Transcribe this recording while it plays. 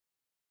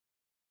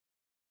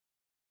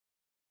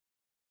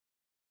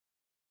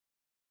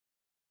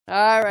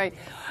All right.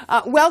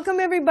 Welcome,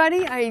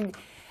 everybody.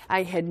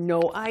 I had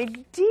no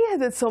idea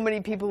that so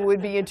many people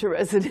would be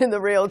interested in the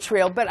rail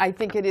trail, but I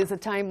think it is a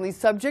timely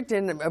subject,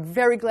 and I'm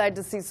very glad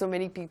to see so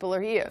many people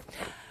are here.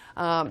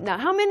 Now,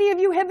 how many of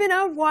you have been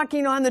out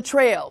walking on the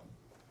trail?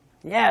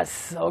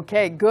 Yes.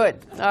 Okay, good.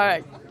 All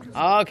right.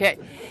 Okay.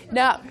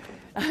 Now,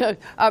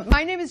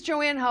 my name is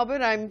Joanne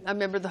Halbert. I'm a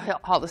member of the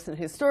Holliston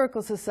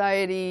Historical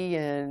Society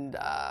and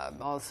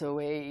also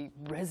a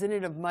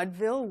resident of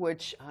Mudville,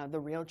 which the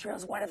rail trail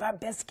is one of our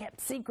best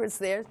kept secrets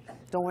there.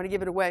 Don't want to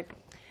give it away.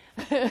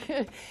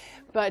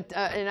 But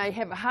and I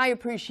have a high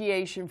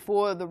appreciation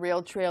for the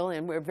rail trail,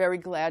 and we're very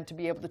glad to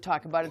be able to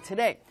talk about it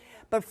today.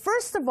 But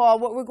first of all,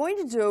 what we're going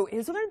to do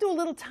is we're going to do a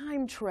little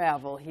time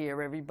travel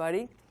here,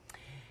 everybody.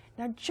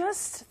 Now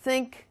just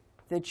think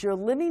that you're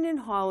living in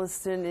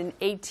Holliston in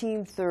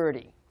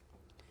 1830,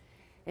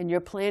 and you're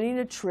planning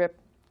a trip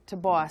to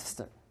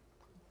Boston.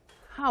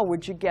 How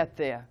would you get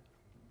there?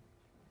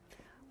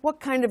 What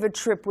kind of a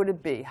trip would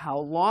it be? How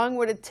long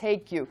would it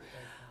take you?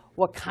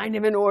 What kind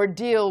of an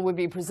ordeal would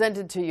be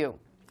presented to you?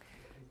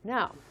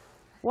 Now,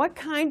 what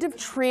kind of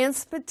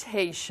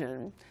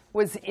transportation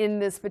was in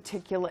this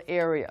particular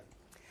area?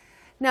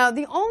 Now,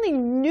 the only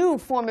new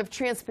form of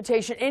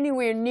transportation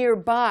anywhere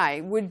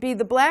nearby would be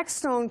the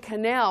Blackstone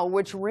Canal,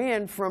 which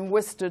ran from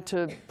Worcester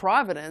to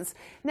Providence.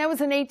 And that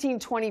was in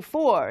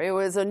 1824. It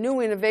was a new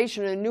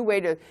innovation, a new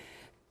way to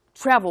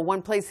travel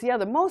one place to the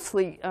other,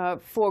 mostly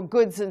for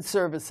goods and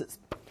services.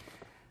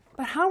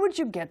 But how would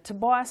you get to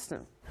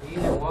Boston? You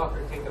either walk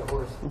or take a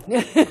horse.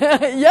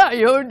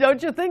 Yeah,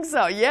 don't you think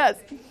so? Yes.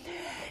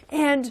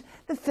 And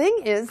the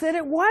thing is that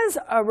it was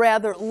a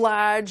rather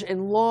large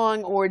and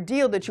long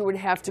ordeal that you would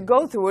have to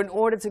go through in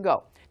order to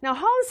go. Now,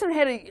 Holliston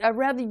had a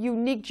rather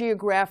unique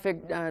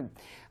geographic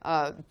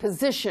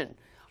position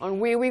on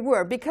where we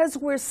were, because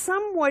we're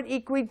somewhat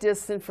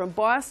equidistant from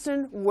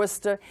Boston,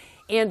 Worcester,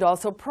 and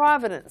also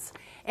Providence.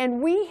 And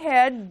we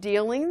had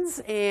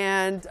dealings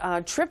and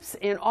trips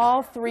in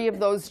all three of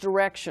those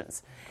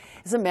directions.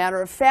 As a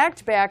matter of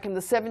fact, back in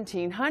the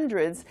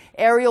 1700s,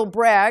 Ariel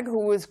Bragg, who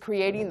was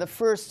creating the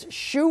first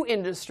shoe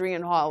industry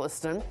in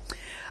Holliston,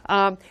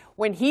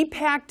 when he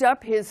packed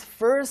up his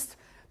first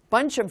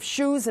bunch of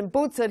shoes and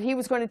boots that he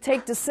was going to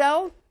take to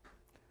sell,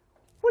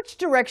 which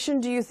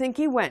direction do you think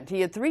he went? He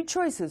had three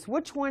choices.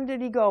 Which one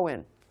did he go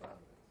in?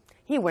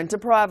 He went to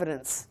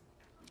Providence.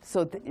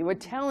 So we're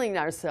telling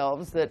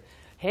ourselves that,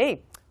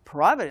 hey,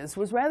 Providence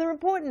was rather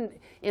important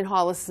in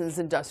Holliston's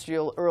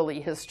industrial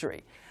early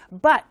history.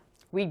 But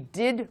we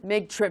did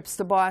make trips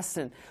to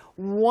Boston.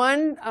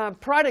 One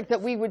product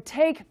that we would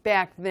take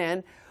back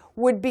then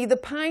would be the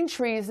pine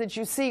trees that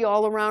you see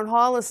all around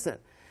Holliston.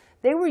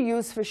 They were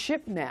used for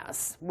ship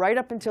masts right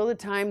up until the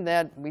time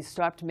that we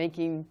stopped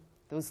making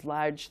those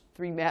large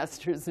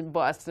three-masters in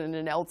Boston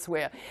and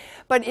elsewhere.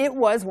 But it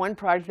was one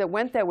product that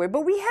went that way.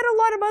 But we had a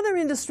lot of other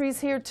industries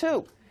here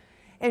too.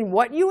 And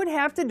what you would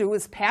have to do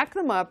is pack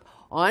them up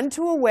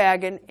onto a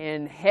wagon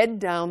and head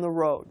down the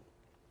road.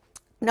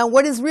 Now,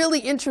 what is really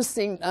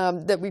interesting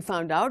that we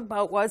found out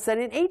about was that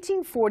in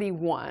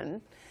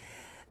 1841,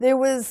 there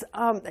was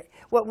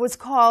what was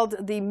called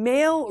the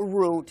mail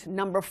route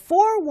number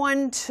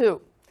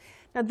 412.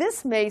 Now,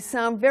 this may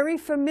sound very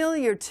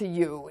familiar to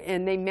you,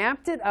 and they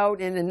mapped it out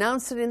and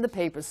announced it in the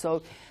paper.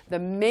 So the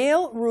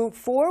mail route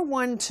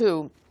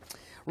 412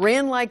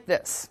 ran like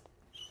this: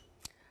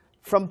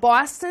 from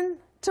Boston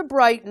to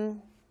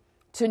Brighton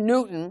to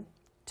Newton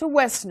to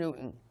West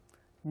Newton,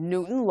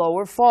 Newton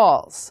Lower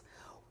Falls,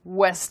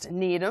 West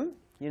Needham.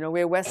 You know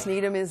where West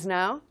Needham is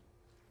now?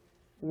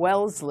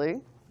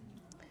 Wellesley.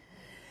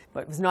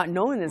 But it was not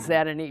known as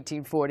that in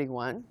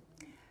 1841.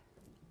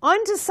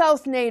 On to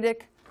South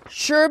Natick,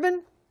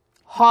 Sherburne,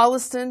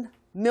 Holliston,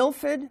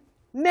 Milford,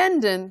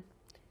 Mendon,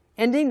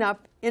 ending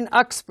up in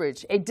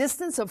Uxbridge, a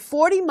distance of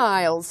 40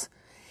 miles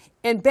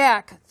and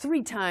back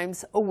 3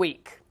 times a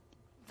week.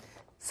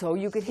 So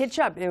you could hitch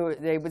up.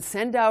 They would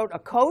send out a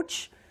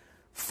coach,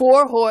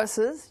 4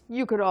 horses.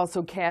 You could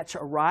also catch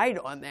a ride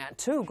on that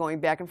too, going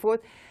back and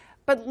forth.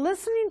 But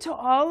listening to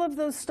all of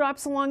those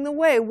stops along the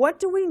way, what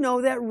do we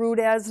know that route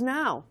as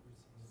now?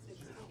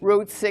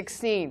 Route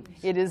 16.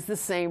 It is the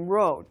same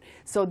road.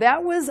 So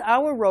that was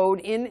our road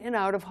in and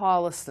out of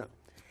Holliston.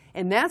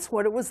 And that's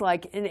what it was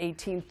like in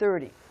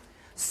 1830.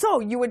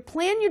 So you would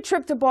plan your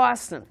trip to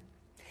Boston.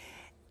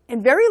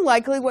 And very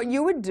likely what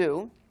you would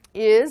do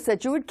is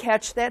that you would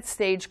catch that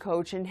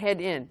stagecoach and head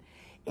in.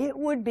 It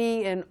would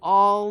be an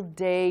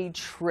all-day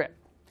trip.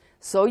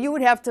 So you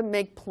would have to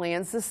make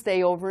plans to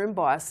stay over in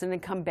Boston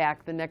and come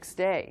back the next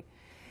day.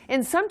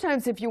 And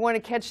sometimes if you want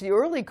to catch the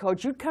early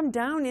coach, you'd come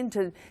down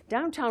into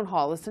downtown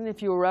Holliston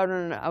if you were out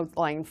on an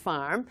outlying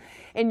farm,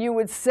 and you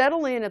would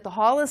settle in at the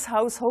Hollis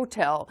House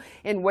Hotel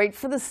and wait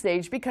for the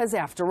stage, because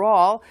after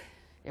all,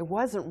 it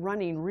wasn't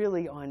running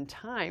really on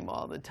time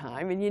all the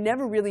time, and you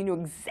never really knew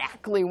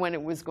exactly when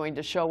it was going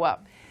to show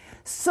up.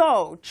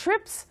 So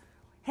trips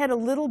had a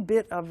little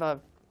bit of a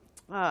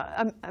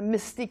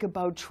mystique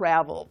about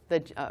travel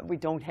that we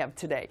don't have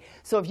today.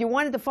 So if you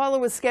wanted to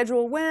follow a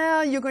schedule,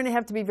 well, you're going to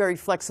have to be very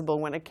flexible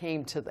when it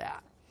came to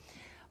that.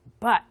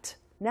 But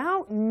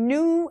now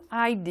new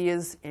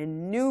ideas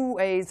and new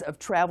ways of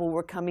travel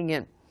were coming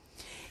in.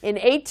 In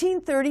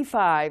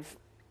 1835,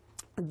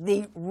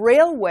 the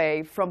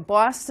railway from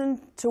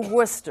Boston to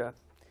Worcester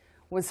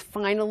was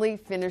finally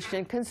finished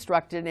and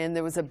constructed, and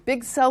there was a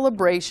big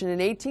celebration in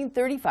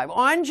 1835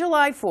 on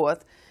July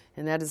 4th,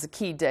 and that is a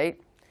key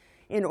date,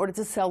 in order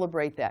to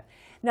celebrate that.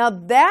 Now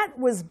that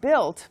was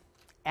built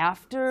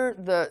after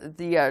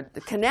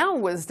the canal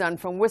was done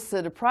from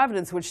Worcester to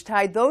Providence, which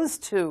tied those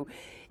two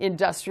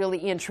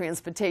industrially and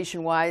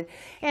transportation-wise.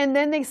 And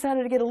then they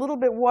started to get a little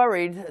bit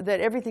worried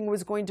that everything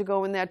was going to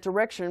go in that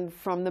direction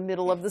from the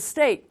middle of the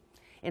state.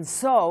 And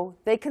so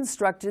they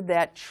constructed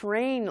that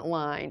train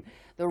line,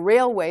 the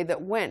railway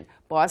that went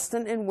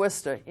Boston and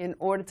Worcester, in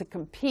order to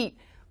compete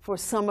for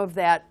some of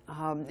that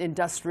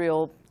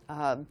industrial,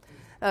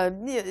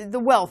 the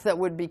wealth that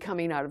would be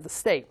coming out of the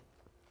state.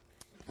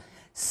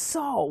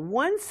 So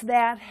once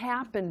that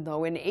happened,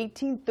 though, in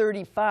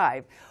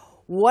 1835,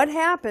 what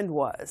happened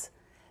was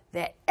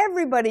that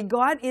everybody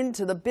got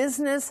into the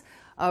business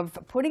of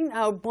putting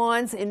out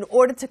bonds in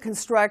order to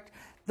construct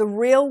the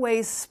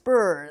railway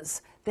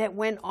spurs that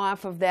went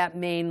off of that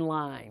main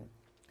line.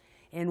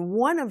 And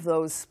one of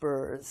those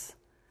spurs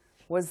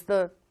was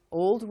the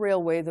old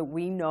railway that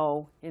we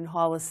know in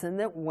Holliston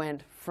that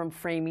went from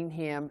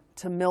Framingham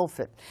to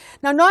Milford.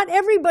 Now, not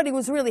everybody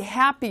was really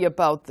happy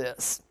about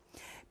this,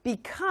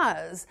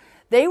 because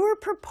they were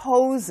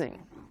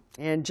proposing,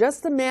 and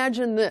just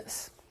imagine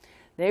this,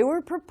 they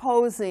were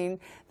proposing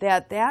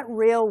that that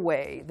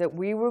railway that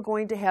we were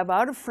going to have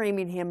out of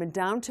Framingham and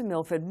down to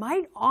Milford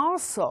might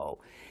also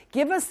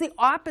give us the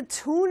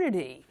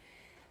opportunity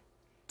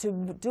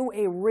to do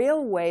a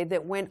railway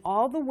that went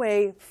all the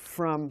way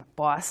from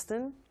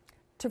Boston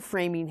to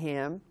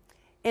Framingham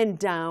and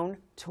down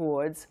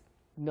towards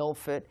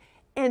Milford,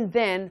 and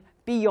then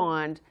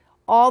beyond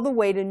all the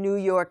way to New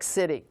York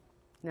City.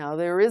 Now,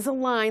 there is a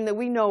line that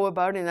we know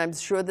about, and I'm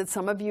sure that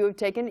some of you have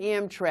taken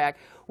Amtrak,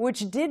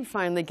 which did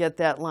finally get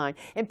that line.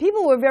 And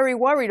people were very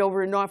worried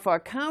over in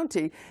Norfolk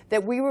County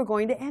that we were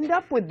going to end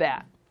up with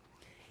that.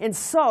 And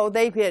so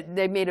they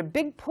made a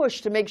big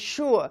push to make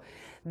sure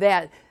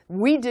that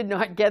we did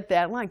not get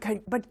that line.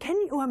 But can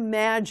you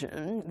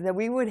imagine that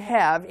we would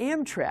have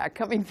Amtrak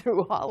coming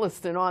through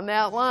Holliston on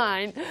that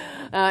line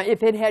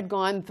if it had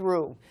gone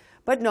through?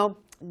 But no,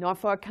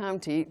 Norfolk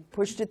County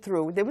pushed it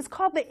through. It was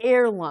called the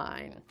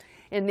airline.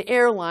 And the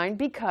airline,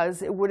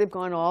 because it would have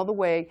gone all the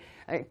way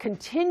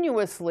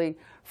continuously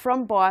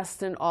from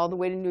Boston all the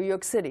way to New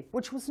York City,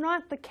 which was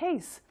not the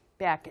case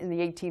back in the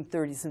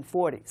 1830s and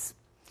 40s.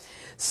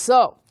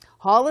 So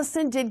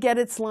Holliston did get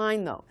its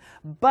line, though.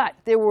 But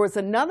there was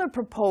another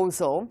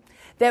proposal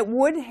that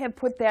would have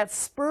put that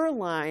spur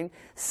line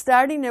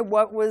starting at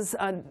what was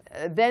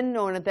then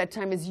known at that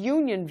time as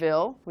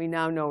Unionville. We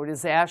now know it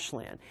as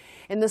Ashland.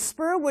 And the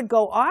spur would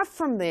go off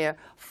from there,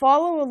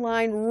 follow a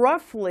line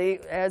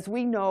roughly, as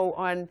we know,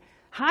 on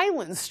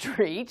Highland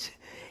Street,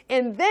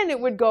 and then it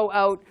would go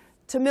out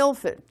to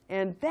Milford.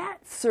 And that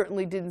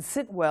certainly didn't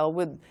sit well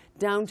with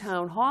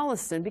downtown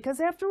Holliston,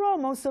 because after all,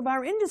 most of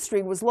our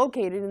industry was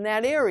located in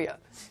that area.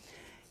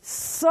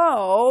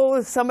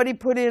 So somebody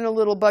put in a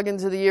little bug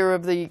into the ear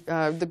of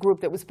the group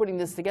that was putting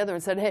this together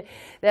and said, hey,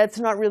 that's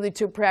not really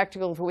too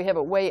practical if we have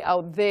it way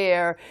out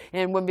there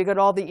and when we got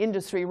all the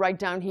industry right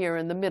down here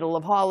in the middle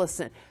of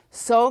Holliston.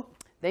 So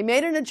they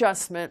made an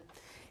adjustment,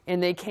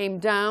 and they came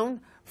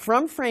down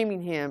from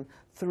Framingham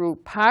through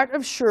part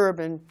of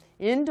Sherburne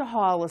into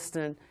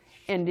Holliston,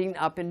 ending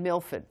up in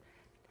Milford.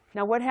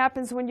 Now what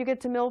happens when you get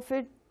to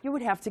Milford? You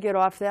would have to get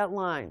off that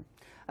line.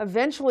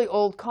 Eventually,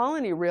 Old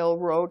Colony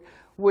Railroad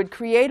would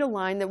create a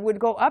line that would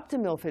go up to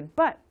Milford,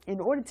 but in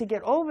order to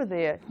get over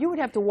there, you would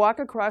have to walk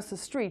across the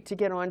street to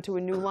get onto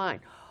a new line.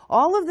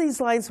 All of these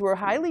lines were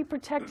highly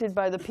protected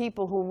by the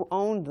people who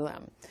owned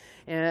them,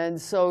 and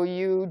so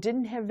you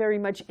didn't have very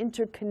much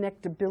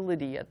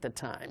interconnectability at the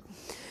time.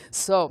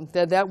 So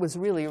that was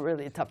really,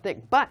 really a tough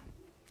thing. But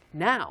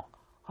now,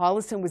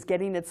 Holliston was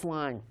getting its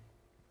line,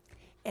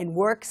 and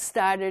work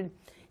started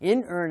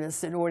in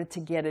earnest in order to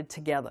get it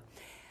together.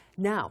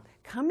 Now,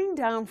 coming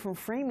down from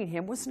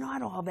Framingham was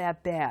not all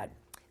that bad.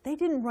 They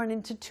didn't run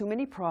into too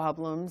many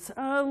problems.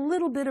 A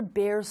little bit of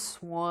bear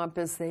swamp,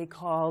 as they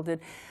called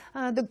it.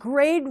 The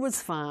grade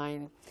was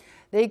fine.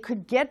 They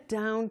could get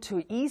down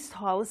to East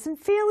Holliston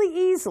fairly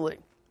easily.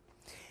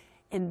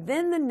 And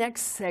then the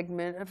next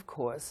segment, of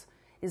course,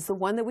 is the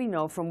one that we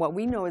know from what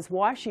we know as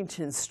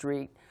Washington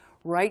Street,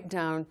 right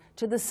down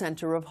to the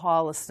center of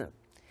Holliston.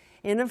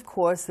 And of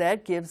course,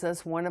 that gives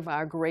us one of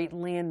our great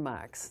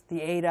landmarks,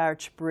 the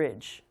 8-Arch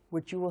Bridge,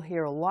 which you will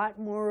hear a lot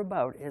more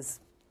about as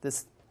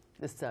this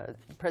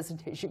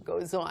presentation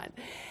goes on.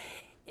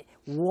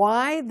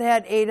 Why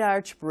that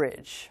 8-Arch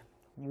Bridge?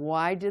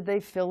 Why did they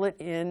fill it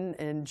in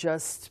and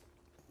just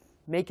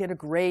make it a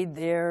grade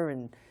there,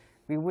 and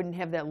we wouldn't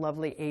have that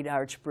lovely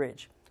 8-Arch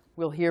Bridge?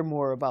 We'll hear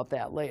more about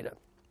that later.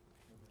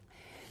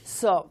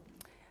 So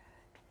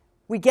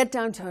we get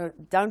down to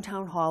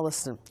downtown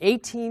Holliston,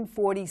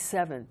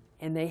 1847,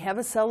 and they have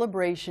a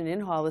celebration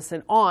in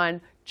Holliston on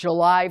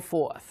July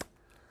 4th.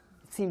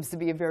 seems to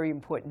be a very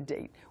important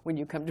date when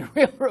you come to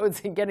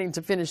railroads and getting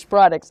to finished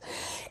products.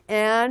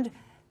 And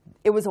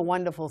it was a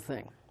wonderful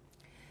thing.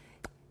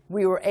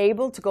 We were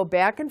able to go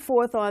back and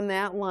forth on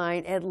that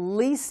line, at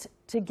least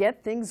to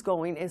get things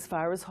going as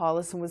far as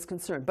Holliston was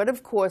concerned. But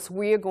of course,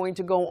 we are going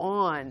to go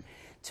on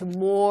to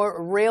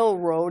more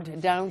railroad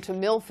down to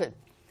Milford.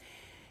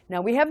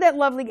 Now, we have that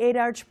lovely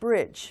 8-arch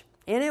bridge,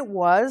 and it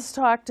was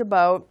talked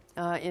about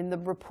in the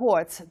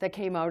reports that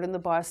came out in the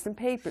Boston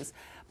papers.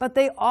 But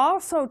they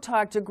also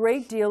talked a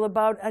great deal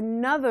about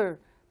another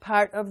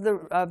part of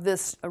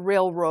this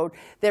railroad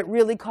that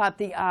really caught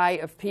the eye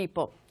of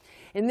people.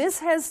 And this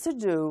has to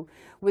do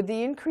with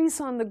the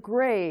increase on the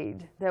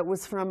grade that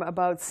was from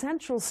about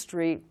Central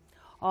Street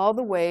all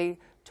the way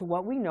to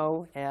what we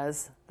know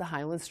as the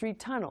Highland Street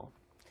Tunnel.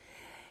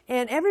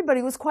 And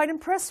everybody was quite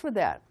impressed with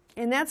that.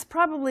 And that's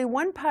probably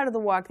one part of the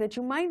walk that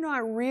you might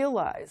not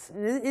realize.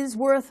 And it is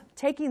worth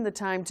taking the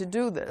time to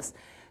do this,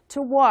 to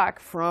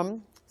walk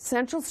from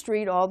Central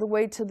Street all the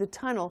way to the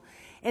tunnel,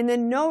 and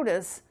then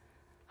notice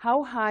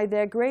how high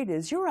that grade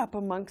is. You're up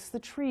amongst the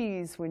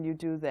trees when you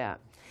do that.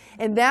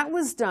 And that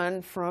was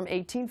done from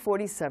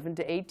 1847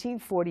 to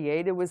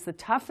 1848. It was the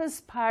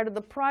toughest part of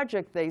the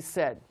project, they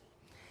said.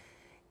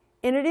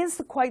 And it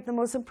is quite the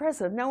most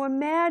impressive. Now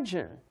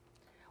imagine,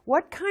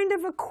 what kind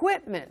of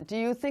equipment do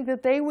you think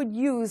that they would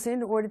use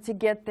in order to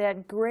get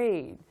that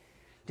grade?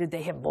 Did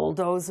they have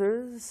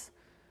bulldozers?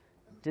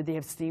 Did they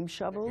have steam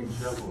shovels?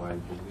 A shovel, I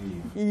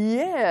believe.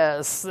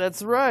 Yes,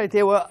 that's right.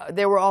 There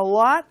were a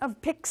lot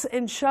of picks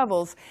and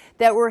shovels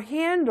that were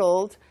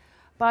handled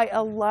by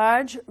a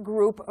large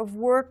group of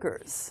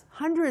workers,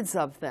 hundreds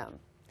of them.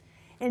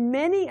 And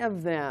many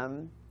of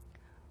them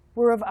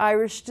were of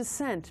Irish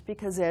descent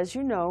because, as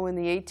you know, in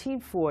the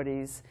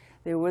 1840s,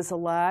 there was a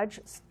large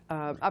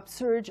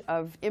upsurge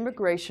of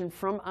immigration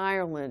from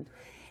Ireland,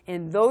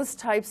 and those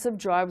types of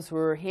jobs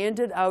were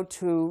handed out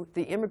to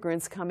the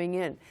immigrants coming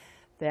in.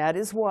 That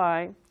is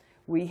why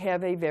we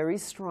have a very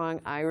strong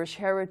Irish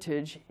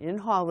heritage in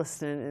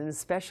Holliston, and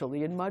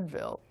especially in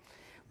Mudville,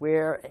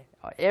 where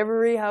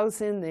every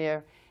house in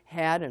there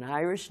had an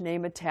Irish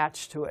name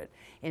attached to it.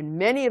 And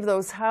many of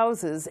those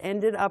houses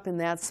ended up in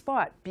that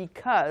spot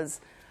because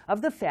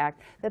of the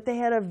fact that they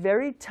had a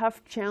very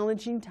tough,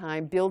 challenging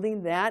time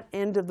building that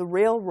end of the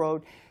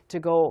railroad to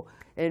go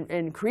and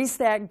increase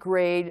that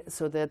grade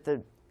so that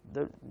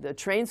the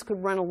trains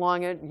could run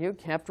along it.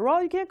 After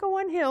all, you can't go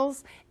on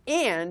hills.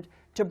 And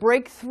to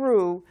break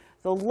through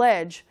the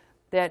ledge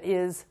that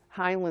is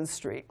Highland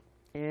Street.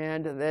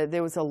 And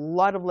there was a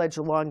lot of ledge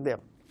along there.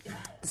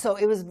 So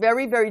it was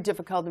very, very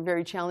difficult and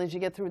very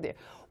challenging to get through there.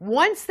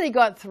 Once they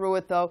got through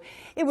it, though,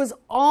 it was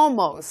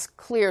almost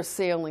clear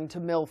sailing to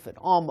Milford,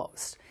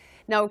 almost.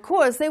 Now, of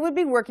course, they would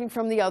be working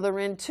from the other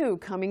end, too,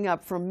 coming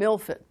up from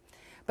Milford.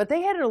 But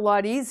they had it a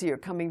lot easier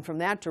coming from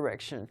that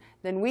direction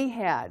than we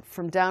had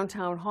from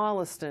downtown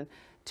Holliston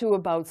to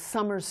about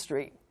Summer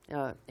Street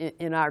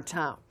in our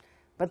town.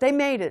 But they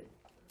made it.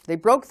 They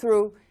broke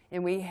through,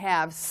 and we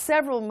have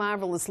several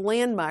marvelous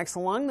landmarks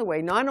along the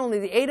way, not only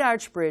the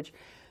 8-arch bridge,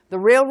 the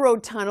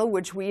railroad tunnel,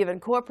 which we have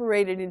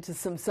incorporated into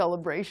some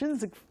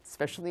celebrations,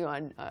 especially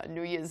on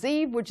New Year's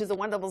Eve, which is a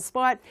wonderful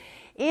spot,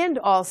 and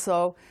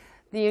also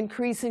the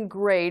increase in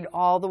grade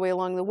all the way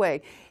along the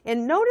way.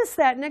 And notice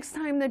that next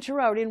time that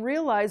you're out and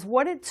realize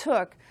what it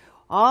took,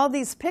 all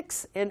these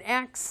picks and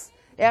axe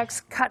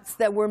cuts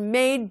that were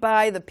made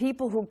by the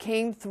people who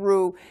came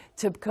through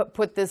to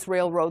put this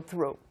railroad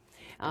through.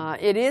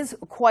 It is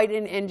quite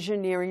an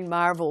engineering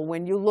marvel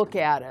when you look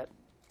at it.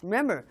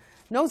 Remember,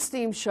 no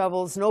steam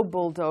shovels, no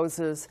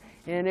bulldozers,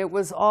 and it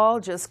was all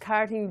just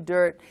carting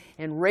dirt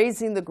and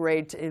raising the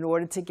grade in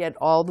order to get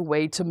all the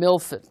way to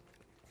Milford.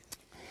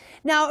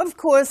 Now, of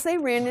course, they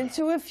ran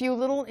into a few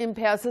little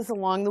impasses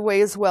along the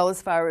way as well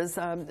as far as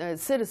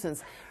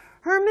citizens.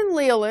 Herman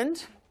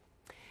Leland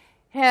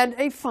had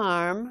a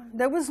farm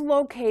that was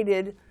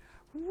located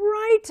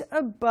right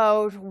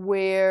about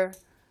where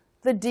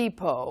the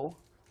depot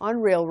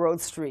on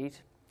Railroad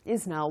Street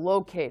is now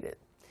located.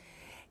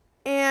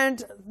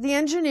 And the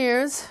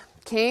engineers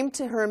came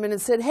to Herman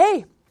and said,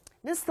 "Hey,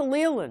 Mr.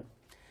 Leland,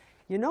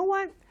 you know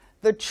what?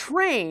 The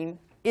train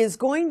is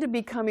going to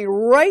be coming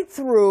right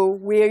through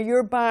where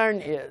your barn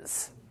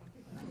is."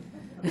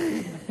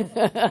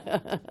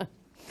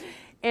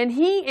 And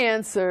he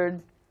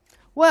answered,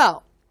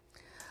 "Well,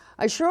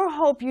 I sure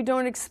hope you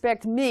don't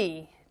expect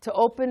me to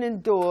open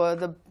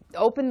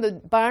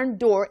the barn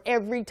door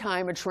every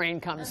time a train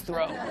comes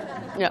through."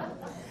 Yeah.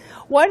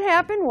 What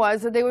happened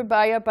was that they would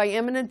buy up by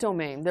eminent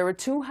domain. There were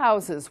two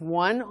houses,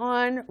 one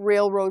on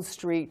Railroad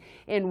Street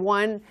and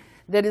one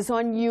that is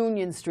on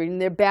Union Street,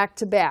 and they're back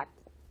to back.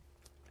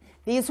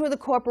 These were the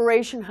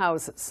corporation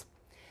houses.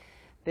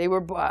 They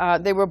were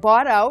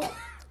bought out.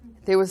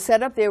 They were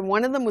set up there.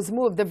 One of them was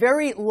moved. The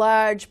very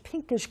large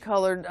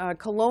pinkish-colored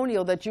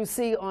colonial that you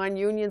see on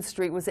Union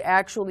Street was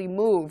actually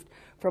moved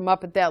from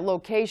up at that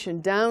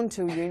location down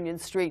to Union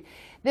Street.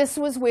 This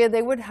was where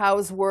they would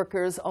house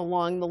workers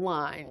along the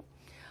line.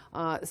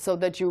 so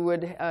that you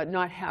would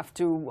not have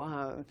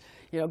to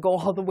go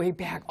all the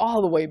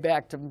way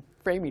back to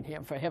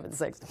Framingham, for heaven's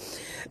sakes.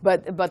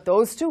 But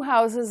those two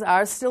houses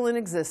are still in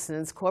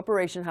existence.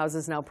 Corporation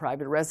houses, now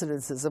private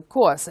residences, of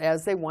course,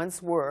 as they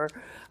once were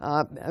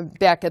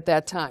back at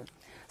that time.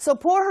 So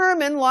poor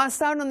Herman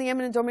lost out on the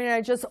eminent domain.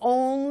 I just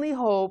only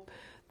hope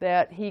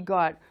that he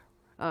got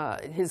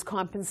his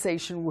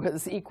compensation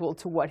was equal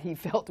to what he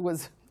felt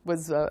was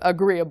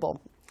agreeable.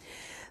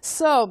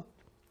 So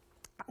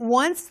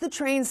once the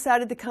train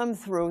started to come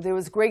through, there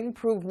was great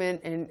improvement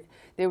and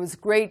there was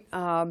great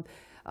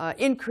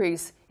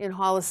increase in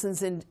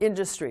Holliston's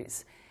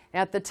industries.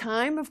 At the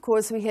time, of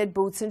course, we had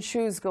boots and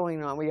shoes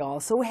going on. We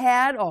also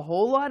had a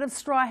whole lot of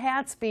straw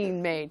hats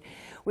being made.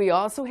 We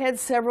also had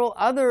several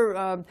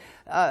other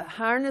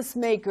harness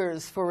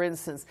makers, for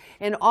instance.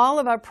 And all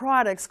of our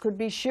products could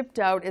be shipped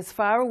out as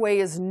far away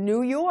as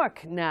New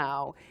York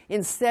now,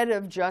 instead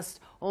of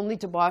just only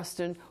to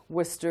Boston,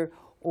 Worcester,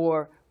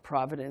 or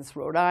Providence,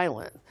 Rhode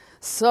Island.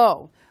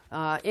 So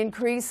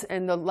increase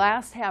in the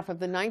last half of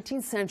the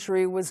 19th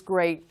century was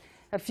great.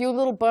 A few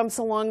little bumps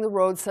along the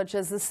road, such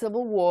as the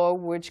Civil War,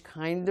 which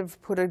kind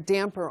of put a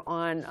damper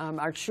on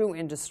our shoe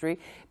industry,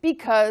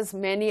 because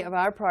many of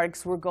our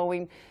products were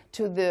going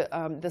to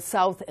the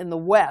South and the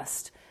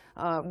West,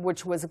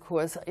 which was, of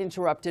course,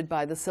 interrupted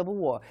by the Civil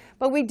War.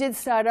 But we did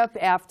start up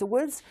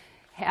afterwards.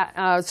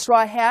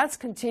 Straw hats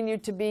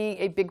continued to be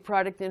a big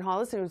product in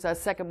Holliston. It was our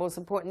second most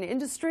important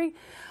industry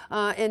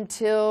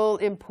until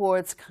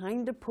imports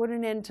kind of put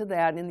an end to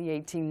that in the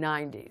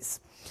 1890s.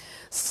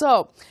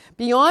 So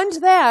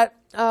beyond that,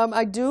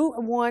 I do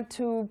want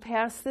to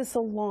pass this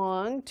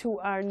along to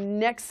our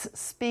next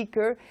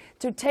speaker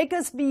to take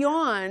us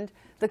beyond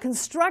the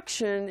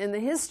construction and the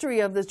history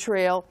of the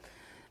trail.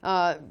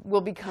 Will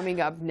be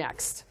coming up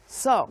next.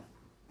 So,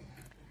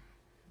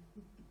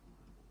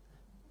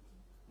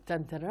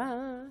 dun, dun,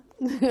 dun.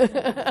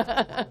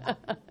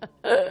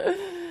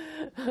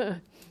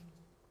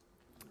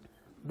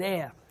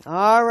 There.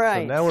 All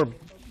right. So now we're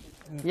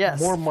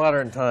more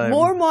modern times.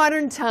 More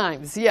modern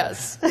times,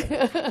 yes.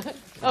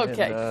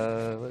 Okay.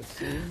 And, let's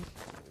see.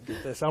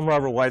 Get this. I'm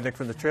Robert Weidnick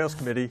from the Trails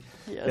Committee.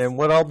 Yes. And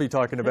what I'll be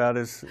talking about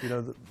is,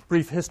 the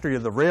brief history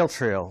of the rail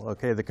trail,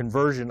 okay, the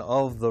conversion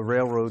of the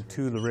railroad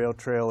to the rail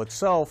trail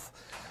itself,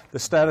 the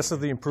status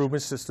of the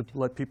improvements, just to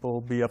let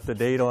people be up to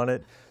date on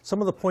it.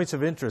 Some of the points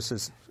of interest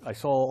is, I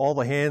saw all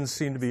the hands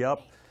seem to be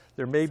up.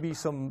 There may be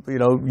some,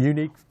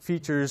 unique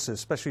features,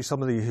 especially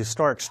some of the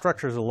historic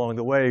structures along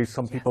the way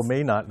some people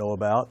may not know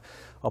about.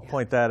 I'll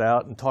point that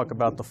out and talk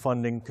about the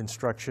funding,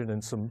 construction,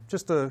 and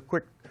just a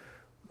quick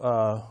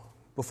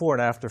before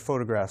and after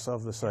photographs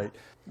of the site.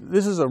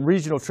 This is a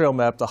regional trail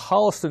map. The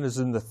Holliston is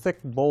in the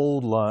thick,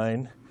 bold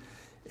line,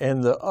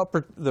 and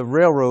the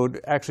railroad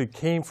actually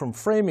came from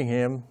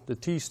Framingham, the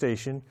T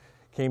station,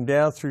 came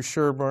down through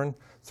Sherburne,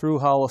 through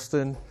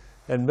Holliston,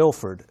 and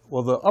Milford.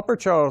 Well, the Upper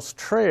Charles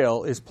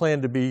Trail is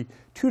planned to be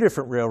two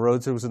different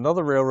railroads. There was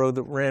another railroad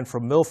that ran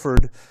from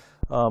Milford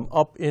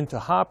up into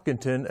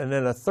Hopkinton, and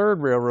then a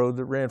third railroad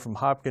that ran from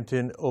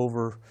Hopkinton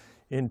over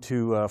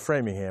into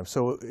Framingham.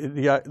 So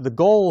the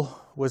goal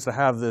was to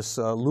have this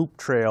loop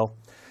trail.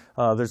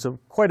 There's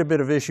quite a bit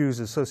of issues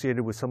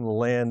associated with some of the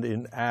land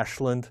in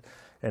Ashland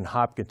and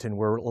Hopkinton,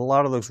 where a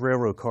lot of those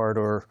railroad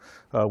corridor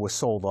was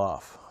sold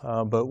off.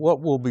 But what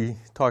we'll be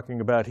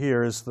talking about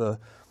here is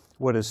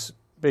what is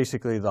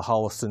basically the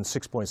Holliston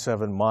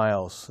 6.7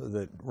 miles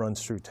that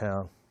runs through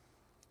town.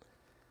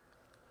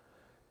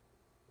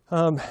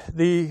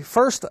 The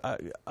first,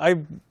 I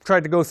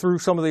tried to go through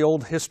some of the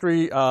old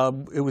history.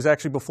 It was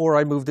actually before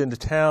I moved into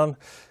town.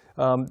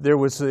 There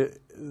was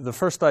the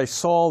first I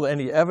saw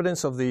any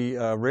evidence of the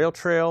rail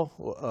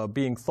trail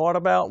being thought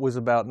about was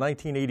about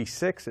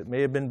 1986. It may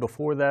have been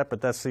before that,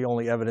 but that's the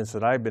only evidence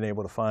that I've been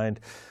able to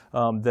find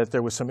that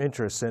there was some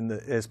interest. And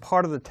as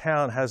part of the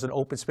town has an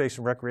open space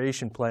and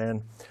recreation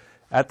plan,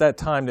 at that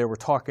time they were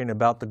talking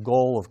about the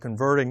goal of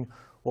converting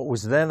what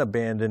was then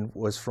abandoned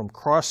was from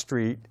Cross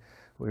Street,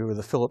 where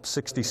the Phillips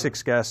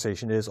 66 gas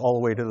station is, all the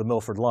way to the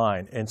Milford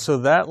line. And so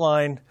that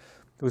line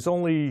was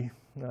only,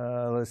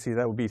 let's see,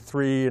 that would be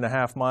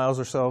 3.5 miles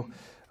or so.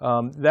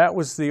 That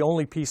was the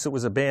only piece that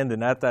was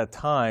abandoned at that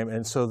time,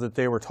 and so that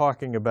they were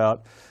talking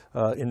about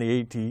in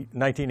the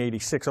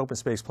 1986 open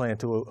space plan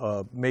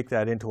to make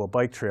that into a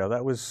bike trail.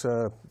 That was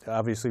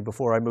obviously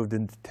before I moved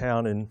into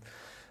town and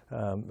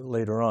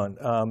later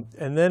on.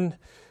 And then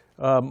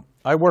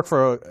I worked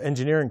for an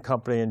engineering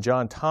company, and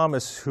John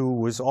Thomas, who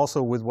was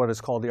also with what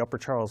is called the Upper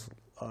Charles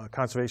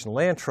Conservation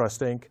Land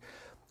Trust, Inc.,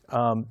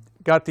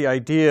 got the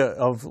idea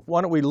of,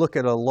 why don't we look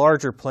at a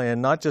larger plan,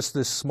 not just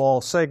this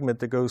small segment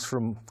that goes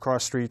from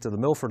Cross Street to the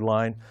Milford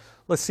line.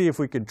 Let's see if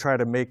we could try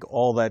to make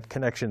all that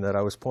connection that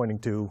I was pointing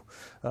to,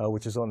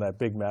 which is on that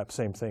big map,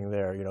 same thing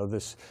there,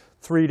 this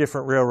 3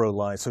 different railroad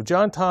lines. So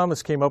John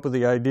Thomas came up with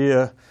the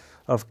idea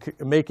of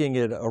making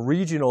it a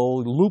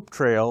regional loop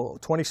trail,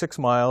 26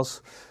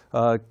 miles,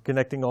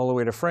 connecting all the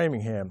way to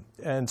Framingham.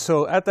 And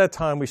so at that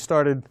time we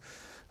started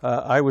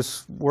I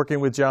was working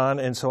with John,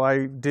 and so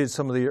I did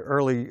some of the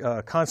early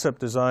concept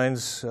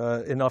designs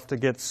enough to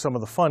get some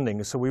of the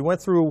funding. So we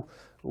went through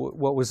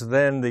what was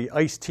then the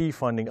ISTEA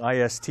funding,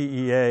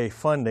 ISTEA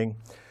funding,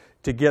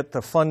 to get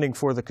the funding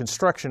for the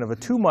construction of a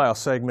 2-mile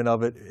segment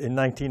of it in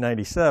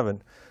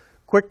 1997.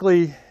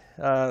 Quickly,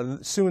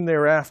 soon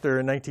thereafter,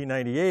 in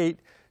 1998,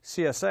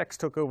 CSX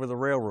took over the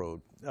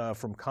railroad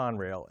from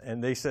Conrail,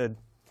 and they said,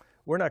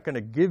 we're not going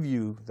to give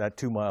you that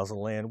 2 miles of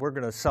land, we're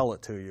going to sell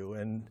it to you.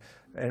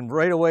 And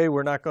right away,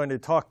 we're not going to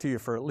talk to you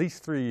for at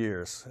least 3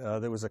 years.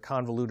 There was a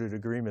convoluted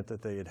agreement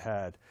that they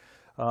had.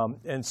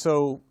 And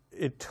so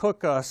it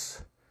took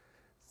us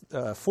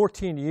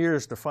 14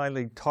 years to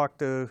finally talk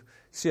to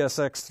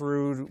CSX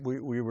through.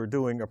 We were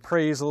doing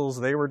appraisals,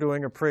 they were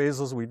doing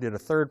appraisals, we did a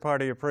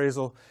third-party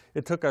appraisal.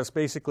 It took us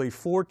basically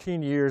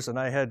 14 years, and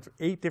I had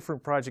 8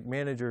 different project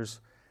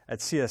managers at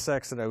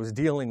CSX that I was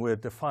dealing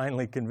with to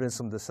finally convince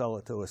them to sell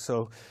it to us.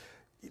 So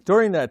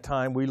during that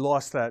time, we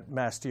lost that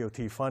Mass DOT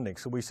funding.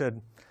 So we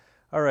said,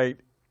 all right,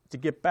 to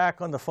get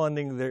back on the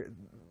funding,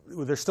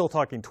 they're still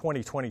talking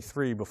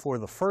 2023 before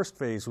the first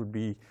phase would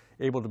be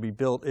able to be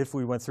built if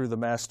we went through the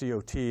Mass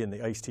DOT and the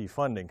ISTEA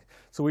funding.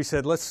 So we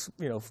said, let's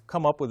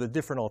come up with a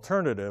different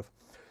alternative.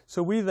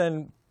 So we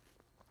then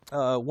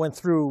went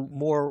through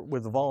more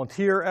with a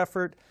volunteer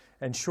effort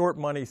and short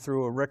money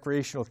through a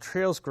recreational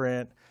trails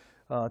grant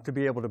to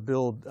be able to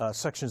build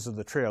sections of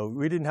the trail.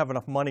 We didn't have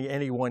enough money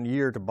any one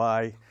year to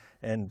buy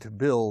and to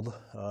build,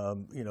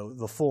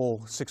 the full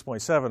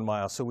 6.7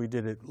 miles. So we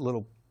did a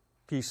little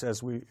piece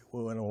as we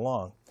went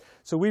along.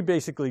 So we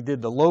basically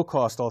did the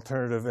low-cost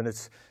alternative, and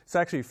it's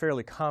actually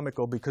fairly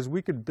comical because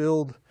we could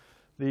build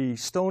the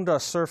stone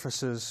dust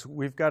surfaces.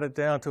 We've got it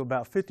down to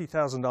about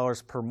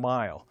 $50,000 per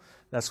mile.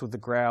 That's with the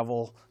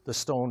gravel, the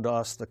stone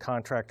dust, the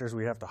contractors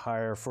we have to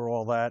hire for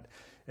all that,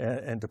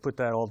 and to put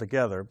that all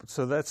together.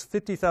 So that's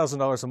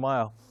 $50,000 a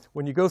mile.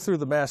 When you go through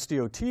the Mass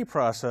DOT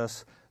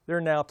process,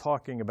 they're now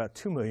talking about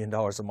 $2 million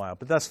a mile,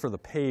 but that's for the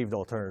paved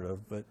alternative.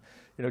 But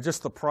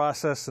just the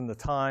process and the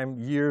time,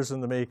 years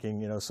in the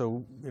making.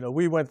 So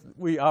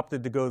we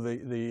opted to go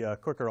the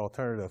quicker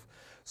alternative.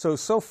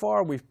 So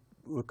far we've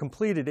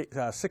completed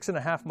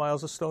 6.5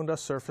 miles of stone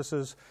dust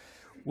surfaces.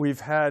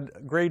 We've had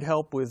great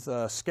help with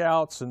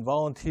scouts and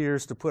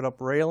volunteers to put up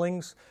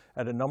railings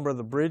at a number of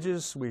the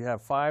bridges. We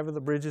have 5 of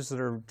the bridges that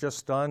are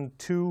just done.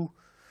 2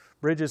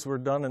 bridges were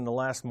done in the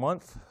last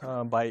month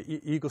by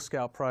Eagle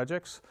Scout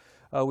projects.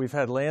 We've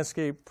had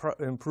landscape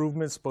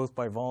improvements both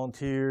by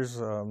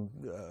volunteers,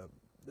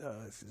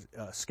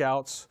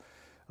 scouts.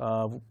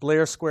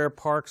 Blair Square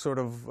Park sort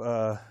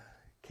of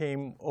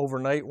came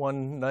overnight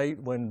one night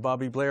when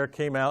Bobby Blair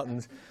came out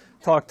and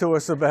talked to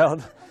us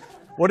about,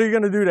 what are you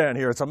going to do down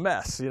here? It's a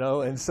mess,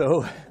 And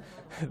so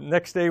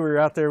next day we were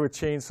out there with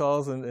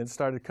chainsaws and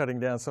started cutting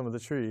down some of the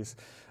trees.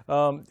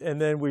 And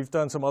then we've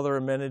done some other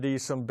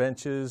amenities, some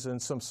benches and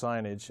some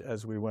signage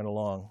as we went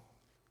along.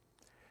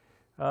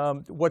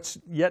 What's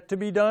yet to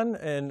be done,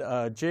 and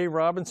Jay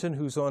Robinson,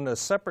 who's on a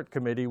separate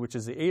committee, which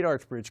is the 8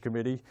 Arch Bridge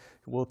Committee,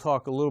 will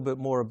talk a little bit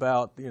more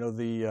about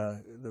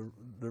the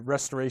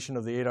restoration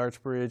of the 8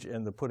 Arch Bridge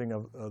and the putting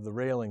of the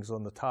railings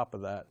on the top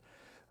of that.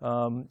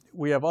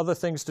 We have other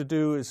things to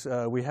do.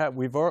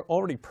 We've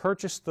already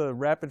purchased the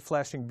rapid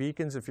flashing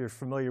beacons. If you're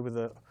familiar with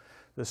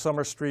the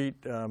Summer Street,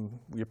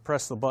 you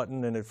press the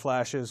button and it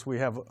flashes. We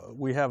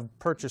have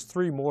purchased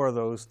 3 more of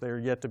those. They're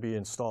yet to be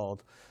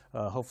installed.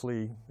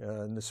 Hopefully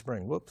in the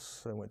spring.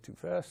 Whoops, I went too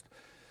fast.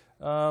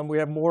 We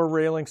have more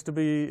railings to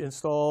be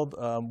installed.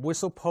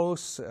 Whistle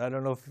posts, I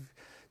don't know if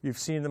you've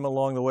seen them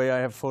along the way. I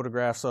have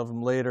photographs of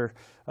them later.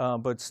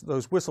 But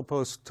those whistle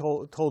posts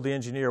told the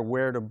engineer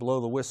where to blow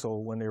the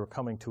whistle when they were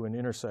coming to an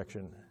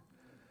intersection.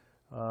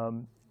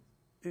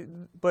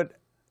 But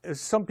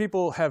some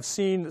people have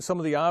seen some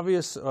of the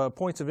obvious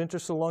points of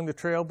interest along the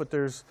trail, but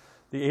there's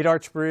the 8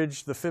 Arch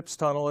Bridge, the Phipps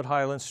Tunnel at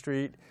Highland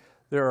Street.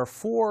 There are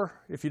 4,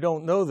 if you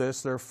don't know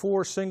this, there are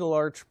 4 single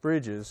arch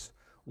bridges.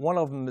 One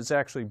of them is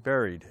actually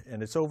buried,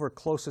 and it's over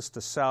closest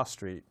to South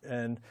Street.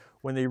 And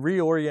when they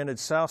reoriented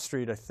South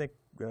Street, I think,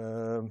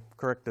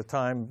 correct the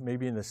time,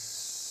 maybe in the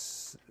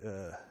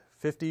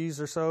 50s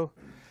or so,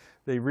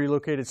 they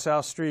relocated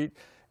South Street,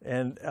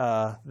 and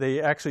they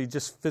actually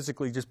just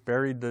physically just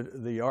buried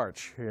the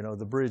arch,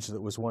 the bridge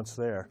that was once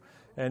there.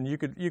 And you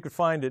could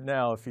find it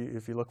now if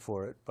you look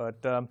for it.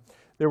 But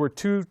there were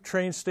 2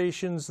 train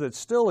stations that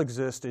still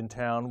exist in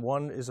town.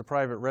 One is a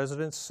private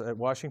residence at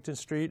Washington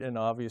Street, and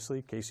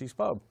obviously Casey's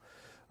Pub.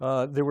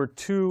 There were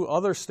 2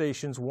 other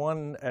stations,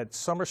 one at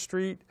Summer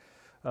Street,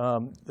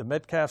 the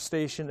Metcalf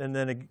station, and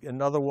then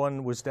another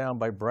one was down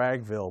by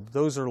Braggville.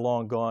 Those are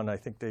long gone. I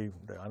think I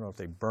don't know if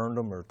they burned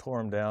them or tore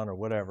them down or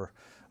whatever.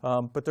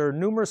 But there are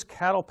numerous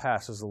cattle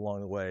passes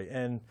along the way.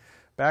 And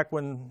back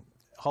when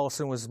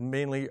Holliston was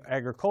mainly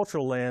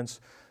agricultural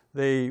lands,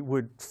 they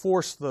would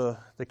force the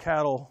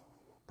cattle,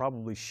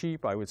 probably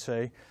sheep, I would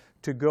say,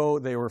 to go.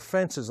 There were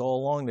fences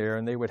all along there,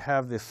 and they would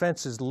have the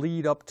fences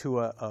lead up to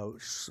it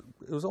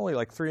was only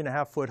like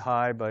 3.5 foot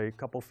high by a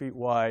couple feet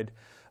wide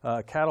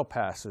cattle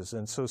passes.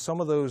 And so some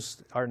of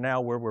those are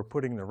now where we're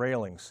putting the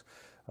railings.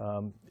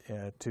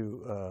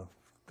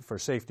 for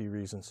safety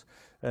reasons.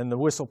 And the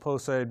whistle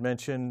posts I had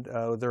mentioned,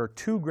 there are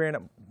 2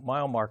 granite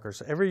mile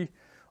markers. Every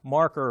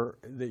marker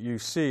that you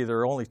see, there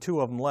are only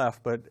 2 of them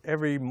left, but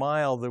every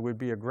mile there would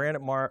be a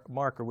granite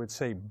marker would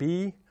say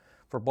B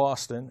for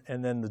Boston,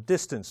 and then the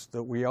distance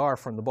that we are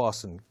from the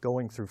Boston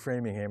going through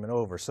Framingham and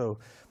over. So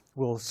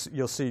you'll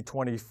see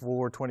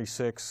 24,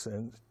 26,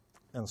 and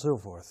so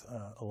forth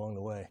along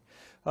the way.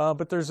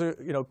 But there's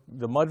the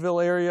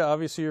Mudville area.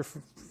 Obviously, you're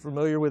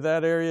familiar with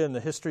that area and the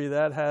history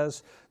that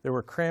has. There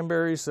were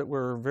cranberries that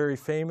were very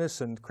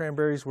famous, and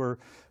cranberries were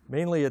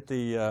mainly at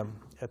the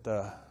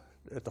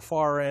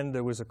far end.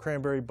 There was a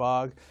cranberry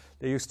bog.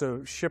 They used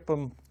to ship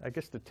them, I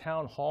guess, to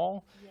town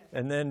hall,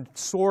 and then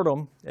sort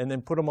them, and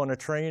then put them on a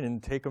train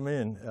and take them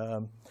in.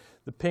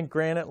 The pink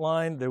granite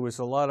line, there was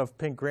a lot of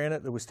pink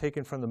granite that was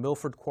taken from the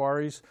Milford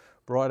quarries,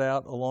 brought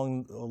out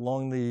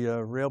along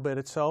the railbed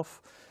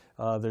itself.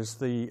 There's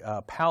the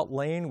Pout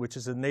Lane, which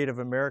is a Native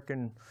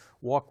American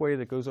walkway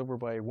that goes over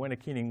by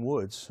Winnickening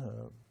Woods.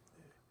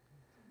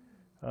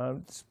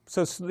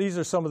 So these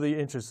are some of the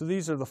interests. So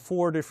these are the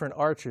 4 different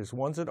arches.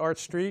 One's at Arch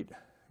Street.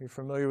 You're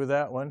familiar with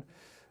that one.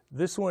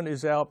 This one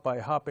is out by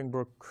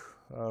Hoppingbrook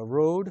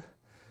Road.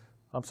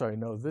 I'm sorry,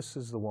 no, this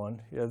is the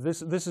one. Yeah,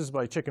 this is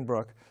by Chicken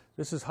Brook.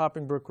 This is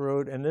Hoppingbrook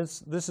Road, and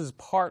this is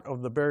part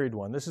of the buried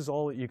one. This is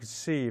all that you can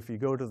see if you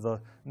go to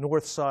the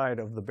north side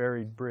of the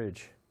buried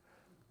bridge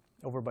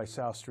over by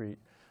South Street.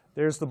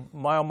 There's the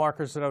mile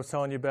markers that I was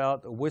telling you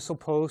about. A whistle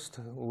post,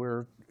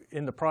 we're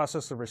in the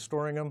process of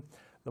restoring them.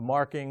 The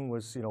marking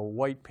was, a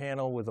white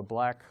panel with a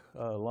black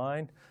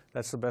line.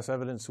 That's the best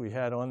evidence we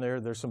had on there.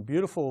 There's some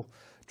beautiful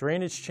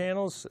drainage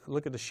channels.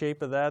 Look at the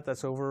shape of that.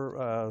 That's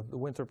over the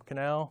Winthrop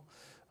Canal.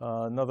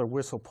 Another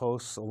whistle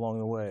post along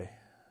the way.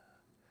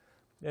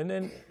 And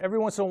then every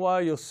once in a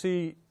while you'll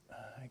see,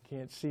 I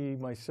can't see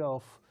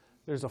myself,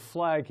 there's a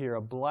flag here,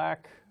 a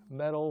black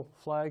metal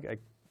flag. I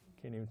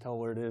can't even tell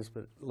where it is,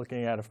 but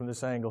looking at it from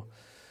this angle.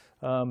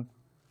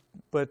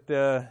 But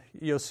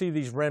you'll see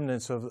these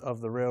remnants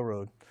of the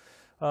railroad.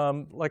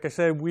 Like I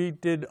said, we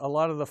did a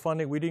lot of the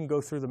funding. We didn't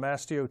go through the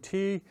Mass DOT.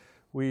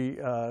 We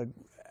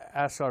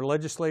asked our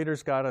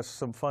legislators, got us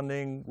some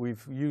funding.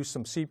 We've used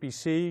some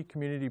CPC,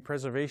 community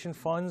preservation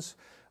funds,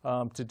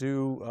 to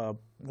do,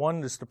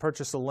 one is to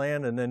purchase the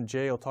land, and then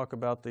Jay will talk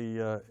about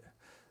the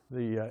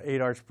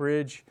 8-Arch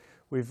Bridge.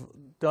 We've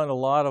done a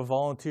lot of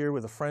volunteer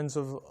with the Friends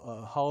of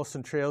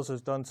Holliston Trails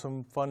has done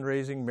some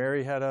fundraising.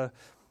 Mary had a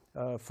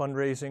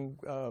fundraising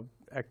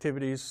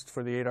activities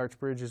for the 8-Arch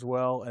Bridge as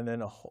well, and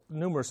then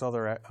numerous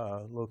other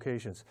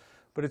locations.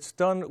 But it's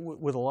done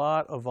with a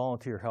lot of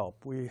volunteer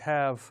help. We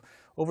have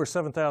over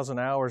 7,000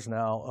 hours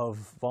now of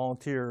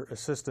volunteer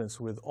assistance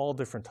with all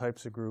different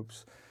types of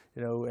groups,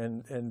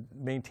 and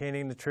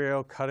maintaining the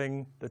trail,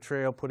 cutting the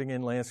trail, putting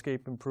in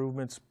landscape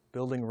improvements,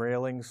 building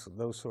railings,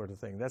 those sort of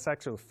things. That's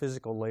actually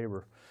physical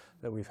labor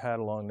that we've had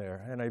along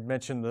there. And I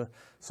mentioned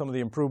some of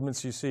the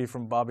improvements you see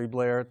from Bobby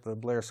Blair at the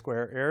Blair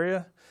Square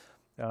area.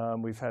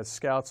 We've had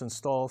scouts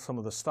install some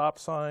of the stop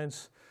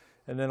signs.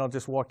 And then I'll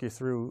just walk you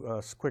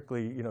through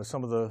quickly,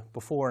 some of the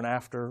before and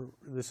after.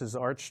 This is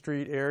Arch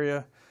Street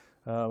area.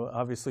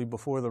 Obviously,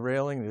 before the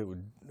railing,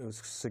 it was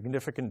a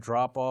significant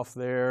drop-off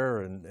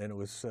there, and it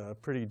was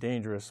pretty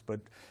dangerous. But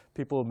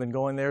people have been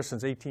going there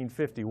since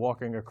 1850,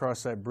 walking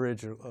across that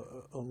bridge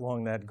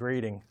along that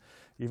grading,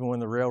 even when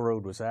the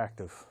railroad was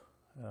active.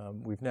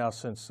 We've now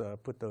since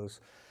put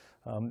those.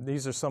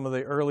 These are some of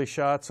the early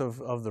shots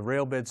of the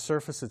railbed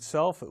surface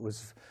itself. It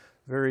was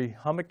very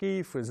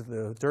hummocky for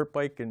the dirt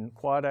bike and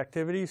quad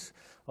activities.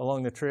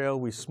 Along the trail,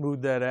 we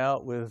smoothed that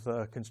out with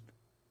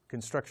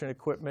construction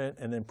equipment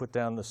and then put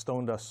down the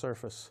stone dust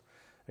surface.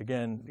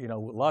 Again,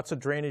 lots of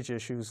drainage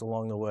issues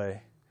along the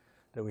way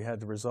that we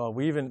had to resolve.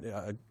 We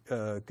even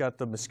got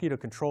the mosquito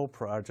control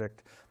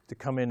project to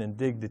come in and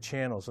dig the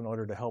channels in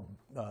order to help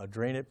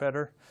drain it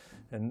better.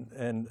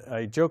 And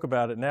I joke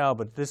about it now,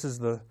 but this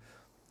is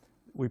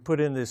we put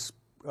in this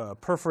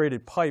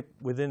perforated pipe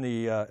within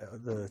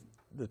the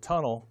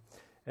tunnel,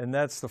 and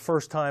that's the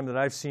first time that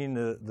I've seen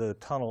the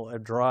tunnel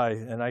dry.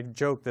 And I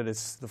joke that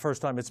it's the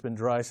first time it's been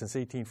dry since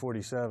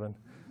 1847.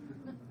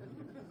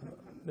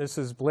 This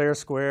is Blair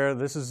Square.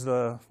 This is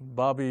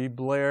Bobby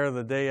Blair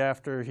the day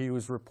after he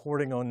was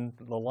reporting on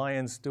the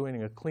Lions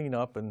doing a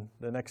cleanup, and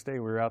the next day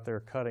we were out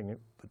there cutting it.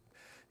 But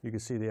you can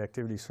see the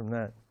activities from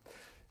that.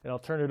 And I'll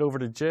turn it over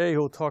to Jay, who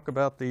will talk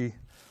about the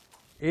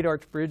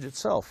 8-Arch Bridge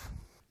itself.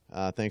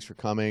 Thanks for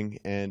coming,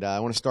 and I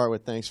want to start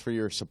with thanks for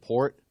your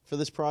support for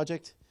this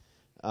project.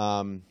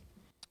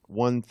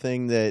 One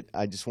thing that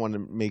I just want to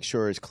make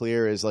sure is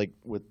clear is, like,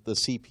 with the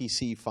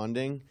CPC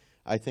funding,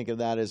 I think of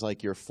that as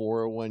like your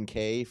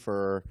 401k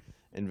for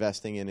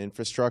investing in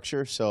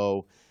infrastructure.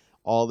 So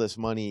all this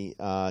money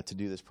to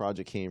do this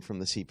project came from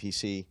the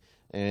CPC,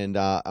 and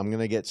I'm going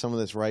to get some of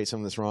this right,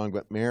 some of this wrong,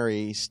 but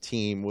Mary's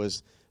team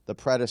was the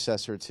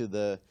predecessor to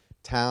the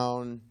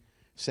town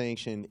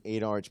sanctioned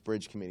 8-Arch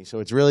Bridge Committee. So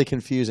it's really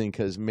confusing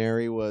because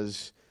Mary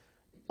was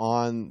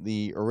on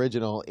the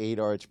original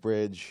 8-Arch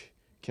Bridge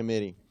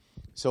Committee.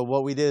 So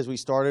what we did is we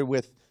started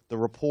with the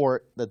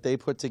report that they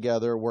put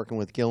together working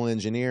with Gill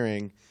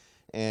Engineering,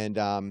 and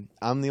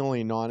I'm the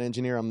only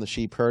non-engineer. I'm the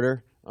sheep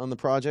herder on the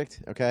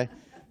project, okay?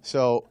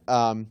 So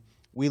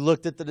we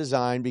looked at the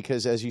design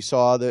because, as you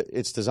saw,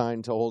 it's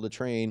designed to hold a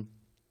train,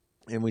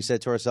 and we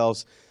said to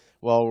ourselves,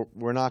 well,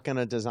 we're not going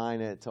to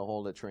design it to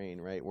hold a train,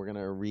 right? We're going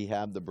to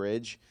rehab the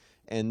bridge,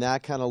 and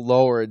that kind of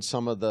lowered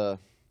some of the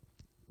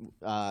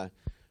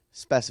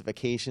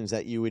specifications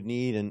that you would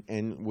need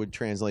and would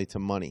translate to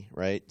money,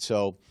 right?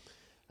 So,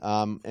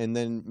 and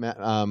then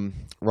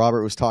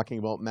Robert was talking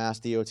about Mass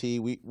DOT.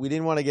 We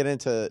didn't want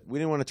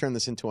to turn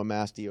this into a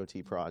Mass DOT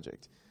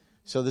project.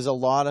 So there's a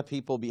lot of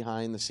people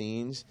behind the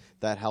scenes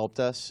that helped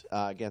us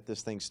get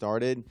this thing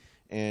started,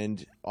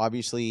 and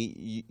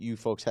obviously you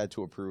folks had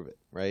to approve it,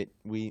 right?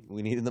 We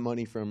needed the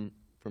money from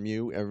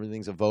you.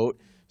 Everything's a vote.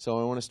 So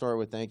I want to start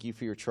with thank you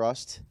for your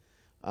trust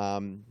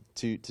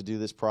to do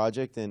this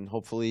project, and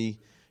hopefully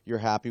you're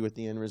happy with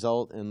the end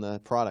result and the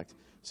product.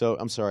 So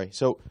I'm sorry.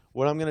 So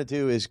what I'm going to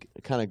do is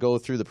kind of go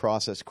through the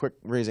process. Quick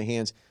raise of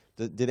hands.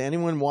 Did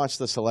anyone watch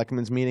the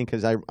selectmen's meeting?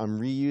 Because I'm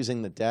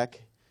reusing the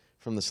deck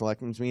from the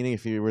selectmen's meeting.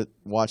 If you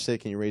watched it,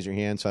 can you raise your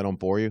hand so I don't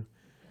bore you?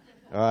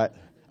 All right.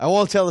 I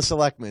won't tell the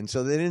selectmen.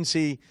 So they didn't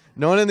see.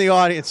 No one in the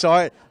audience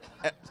saw it.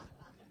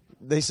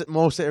 They said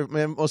most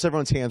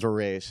everyone's hands were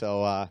raised.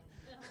 So all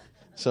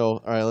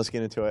right, let's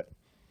get into it.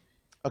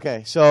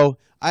 Okay. So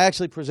I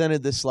actually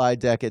presented this slide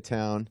deck at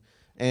town,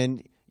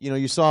 and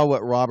you saw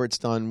what Robert's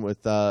done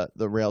with the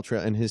rail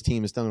trail, and his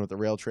team has done with the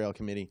rail trail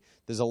committee.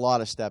 There's a lot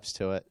of steps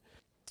to it.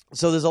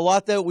 So there's a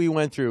lot that we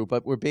went through,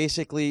 but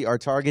our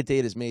target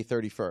date is May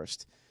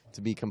 31st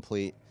to be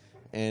complete.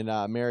 And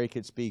Mary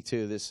could speak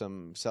to, there's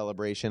some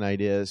celebration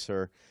ideas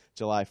for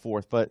July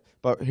 4th.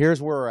 But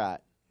here's where we're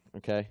at,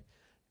 okay?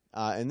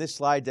 And this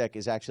slide deck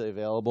is actually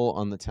available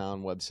on the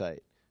town website.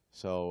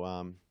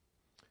 So,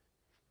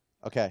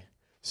 okay.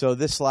 So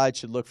this slide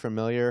should look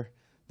familiar.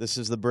 This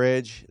is the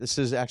bridge. This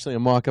is actually a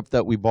mock-up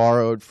that we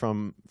borrowed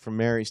from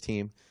Mary's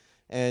team.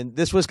 And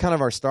this was kind of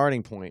our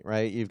starting point,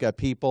 right? You've got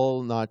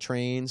people, not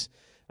trains.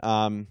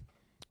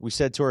 We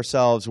said to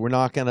ourselves, we're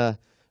not going to,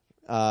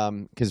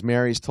 because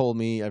Mary's told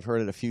me, I've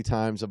heard it a few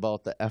times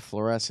about the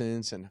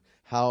efflorescence and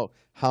how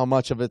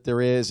much of it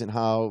there is, and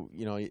how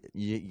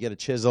you get a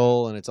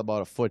chisel and it's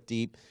about a foot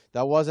deep.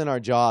 That wasn't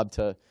our job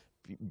to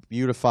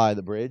beautify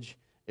the bridge.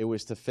 It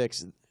was to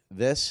fix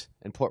this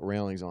and put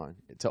railings on,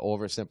 to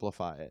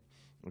oversimplify it.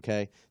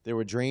 Okay, there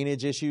were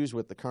drainage issues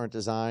with the current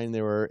design.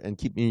 There were, and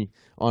keep me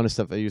honest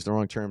if I use the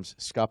wrong terms,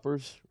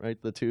 scuppers, right,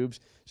 the tubes.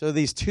 So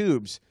these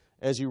tubes,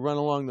 as you run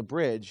along the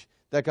bridge,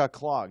 that got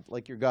clogged,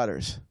 like your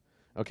gutters.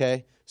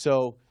 Okay,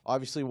 so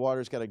obviously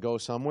water's got to go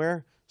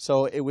somewhere.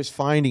 So it was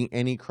finding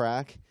any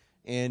crack,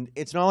 and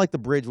it's not like the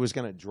bridge was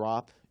going to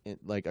drop in,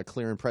 like a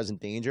clear and present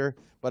danger,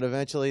 but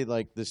eventually,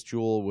 like, this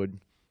jewel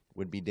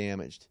would be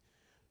damaged.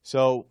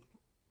 So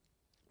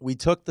we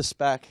took the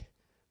spec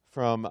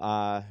from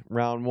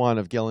round one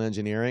of Gill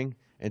Engineering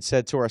and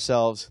said to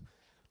ourselves,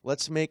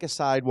 let's make a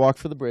sidewalk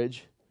for the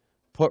bridge,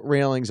 put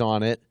railings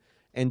on it,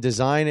 and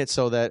design it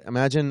so that,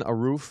 imagine a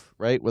roof,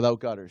 right,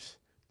 without gutters,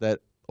 that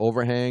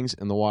overhangs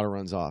and the water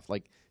runs off.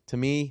 Like, to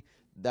me,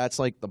 that's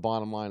like the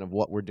bottom line of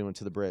what we're doing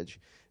to the bridge.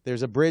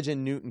 There's a bridge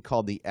in Newton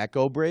called the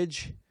Echo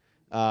Bridge.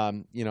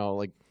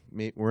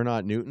 We're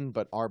not Newton,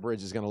 but our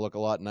bridge is going to look a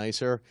lot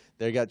nicer.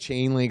 They got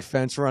chain link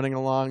fence running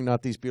along,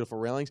 not these beautiful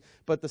railings,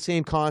 but the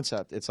same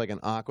concept. It's like an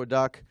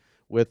aqueduct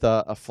with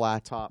a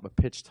flat top, a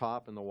pitch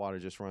top, and the water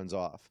just runs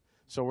off.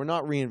 So we're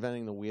not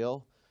reinventing the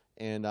wheel.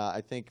 And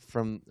I think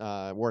from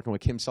working with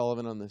Kim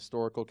Sullivan on the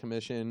Historical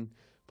Commission,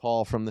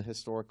 Paul from the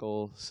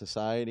Historical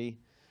Society,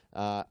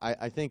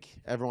 I think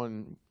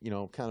everyone,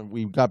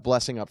 we got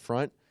blessing up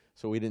front,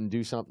 so we didn't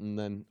do something,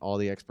 then all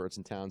the experts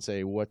in town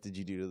say, what did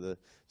you do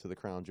to the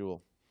crown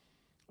jewel?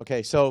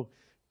 Okay, so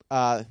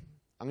I'm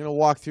going to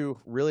walk through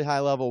really high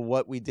level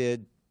what we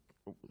did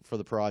for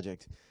the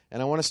project.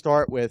 And I want to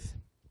start with,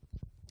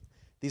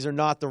 these are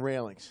not the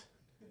railings.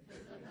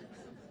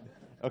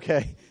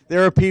 Okay,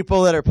 there are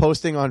people that are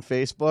posting on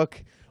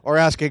Facebook or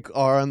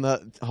on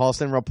the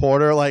Holliston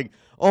Reporter, like,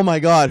 oh my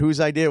God, whose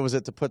idea was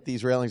it to put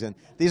these railings in?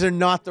 These are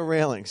not the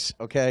railings,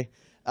 okay?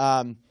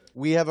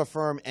 We have a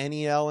firm,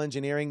 NEL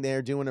Engineering.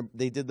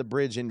 They did the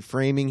bridge in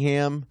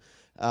Framingham.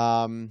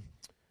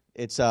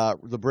 It's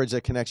the bridge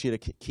that connects you to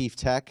Keefe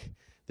Tech.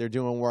 They're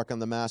doing work on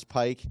the Mass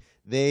Pike.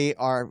 They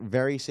are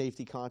very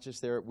safety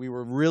conscious. We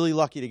were really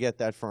lucky to get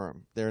that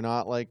firm. They're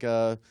not like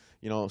a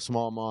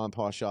small mom and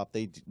pop shop.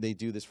 They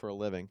do this for a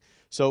living.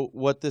 So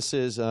what this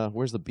is,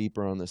 where's the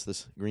beeper on this?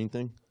 This green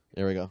thing?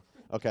 There we go.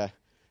 Okay.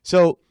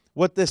 So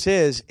what this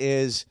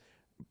is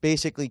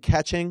basically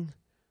catching.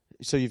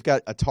 So you've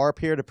got a tarp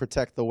here to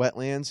protect the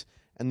wetlands,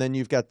 and then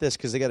you've got this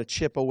because they got to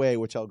chip away,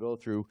 which I'll go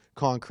through,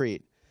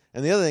 concrete.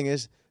 And the other thing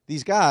is,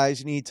 these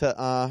guys need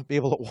to be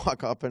able to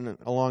walk up and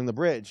along the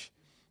bridge,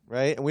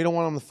 right? And we don't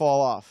want them to fall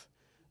off.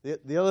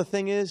 The other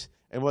thing is,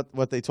 and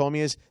what they told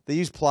me is, they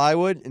use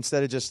plywood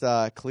instead of just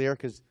clear,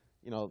 because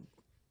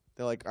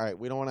they're like, all right,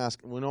 we don't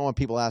want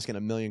people asking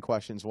a million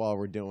questions while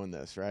we're doing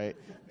this, right?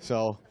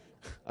 So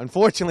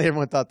Unfortunately,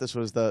 everyone thought this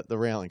was the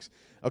railings.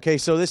 Okay,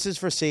 so this is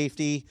for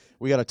safety.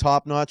 We got a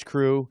top-notch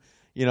crew.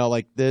 You know,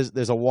 like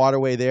there's a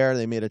waterway there.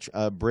 They made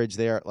a bridge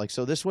there. Like,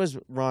 so this was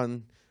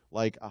run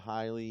like a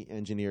highly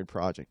engineered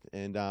project.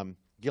 And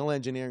Gill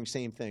Engineering,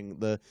 same thing.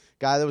 The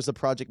guy that was the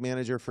project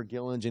manager for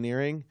Gill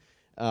Engineering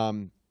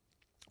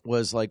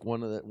was like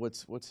one of the,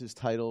 what's his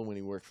title when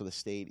he worked for the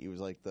state? He was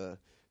like the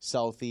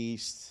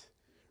Southeast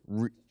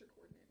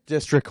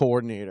District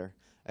Coordinator.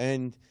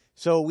 And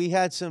so we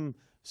had some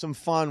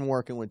fun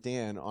working with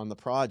Dan on the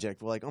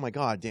project. We're like, oh my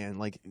God, Dan,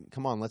 like,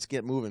 come on, let's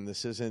get moving.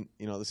 This isn't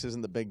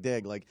the big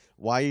dig. Like,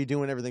 why are you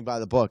doing everything by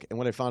the book? And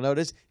what I found out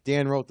is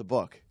Dan wrote the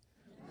book.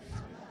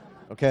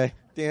 Okay?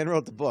 Dan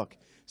wrote the book.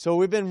 So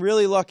we've been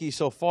really lucky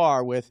so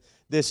far with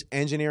this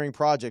engineering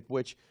project,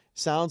 which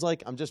sounds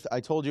like I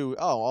told you,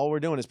 all we're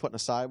doing is putting a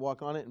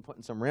sidewalk on it and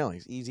putting some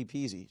railings. Easy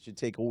peasy. Should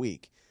take a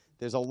week.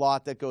 There's a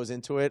lot that goes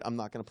into it. I'm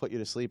not going to put you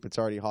to sleep. It's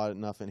already hot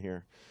enough in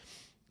here.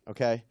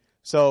 Okay?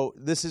 So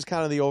this is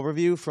kind of the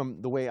overview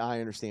from the way I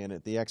understand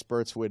it. The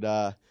experts would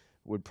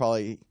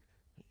probably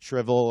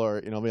shrivel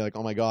or be like,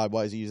 oh my God,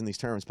 why is he using these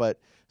terms? But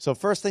so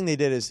first thing they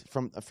did is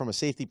from a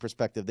safety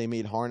perspective, they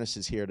made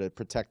harnesses here to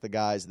protect the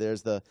guys.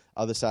 There's the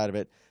other side of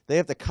it. They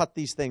have to cut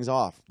these things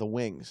off, the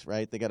wings,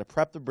 right? They got to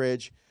prep the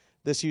bridge.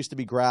 This used to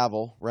be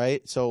gravel,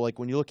 right? So like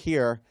when you look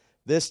here,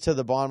 this to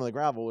the bottom of the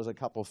gravel was a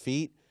couple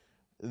feet.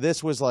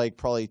 This was like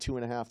probably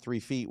 2.5, 3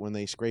 feet when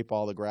they scrape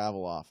all the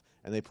gravel off.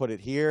 And they put it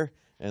here,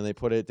 and they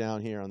put it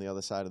down here on the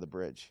other side of the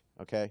bridge,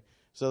 okay?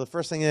 So the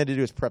first thing they had to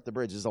do is prep the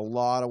bridge. There's a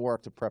lot of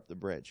work to prep the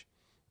bridge,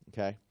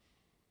 okay?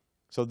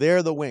 So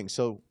they're the wings.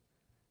 So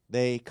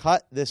they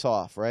cut this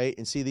off, right?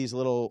 And see these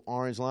little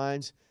orange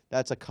lines?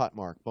 That's a cut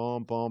mark.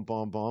 Boom, boom,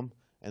 boom, boom.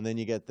 And then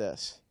you get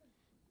this.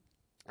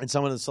 And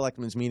someone at the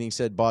selectmen's meeting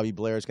said Bobby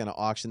Blair is going to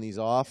auction these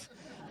off.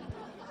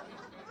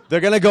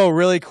 They're going to go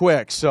really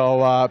quick,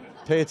 so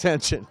pay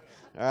attention,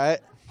 all right?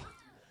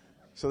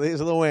 So these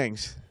are the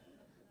wings.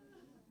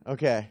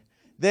 Okay.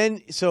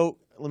 Then, so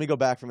let me go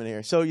back from in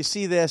here. So you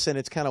see this, and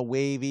it's kind of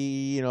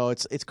wavy.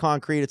 It's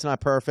concrete. It's not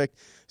perfect.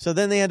 So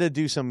then they had to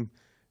do some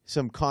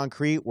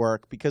concrete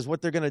work because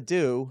what they're going to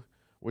do,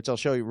 which I'll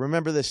show you.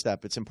 Remember this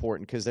step. It's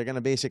important because they're going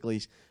to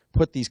basically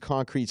put these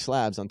concrete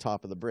slabs on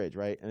top of the bridge,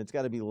 right? And it's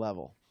got to be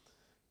level.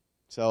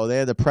 So they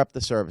had to prep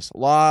the surface. A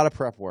lot of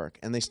prep work.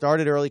 And they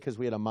started early because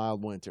we had a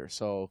mild winter.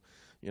 So,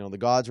 the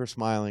gods were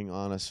smiling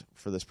on us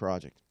for this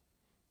project.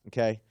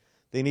 Okay?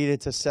 They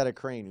needed to set a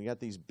crane. We got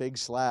these big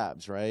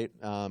slabs, right?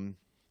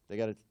 They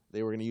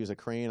were going to use a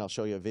crane. I'll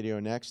show you a video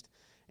next.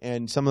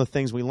 And some of the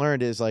things we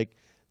learned is like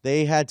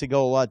they had to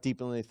go a lot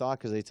deeper than they thought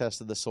because they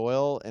tested the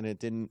soil and it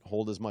didn't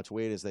hold as much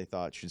weight as they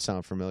thought. Should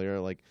sound familiar.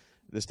 Like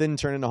this didn't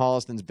turn into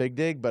Holliston's big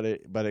dig, but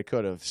it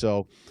could have.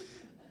 So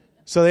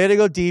they had to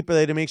go deeper.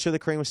 They had to make sure the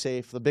crane was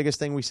safe. The biggest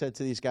thing we said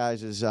to these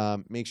guys is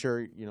make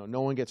sure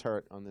no one gets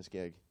hurt on this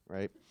gig,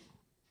 right?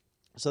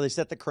 So they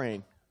set the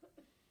crane.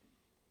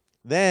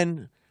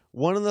 Then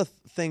one of the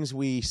things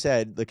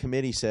the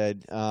committee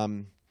said,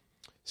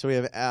 so we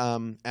have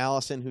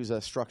Allison, who's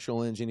a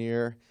structural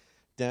engineer,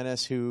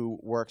 Dennis, who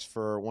works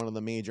for one of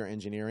the major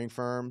engineering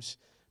firms,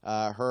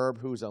 Herb,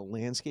 who's a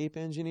landscape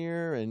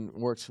engineer and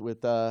works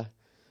with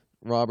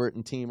Robert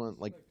and team on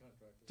like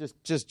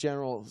just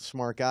general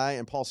smart guy,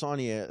 and Paul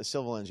Saunier, a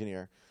civil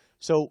engineer.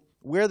 So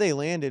where they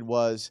landed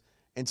was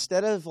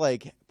instead of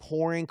like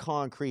pouring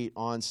concrete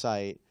on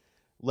site,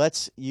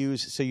 let's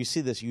use, so you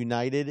see this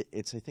United,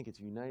 I think it's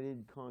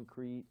United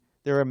Concrete.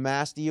 They're a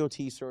Mass DOT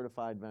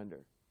certified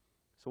vendor.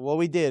 So what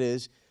we did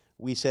is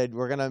we said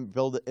we're going to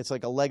build, it's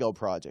like a Lego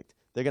project.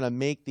 They're going to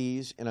make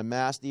these in a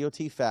Mass DOT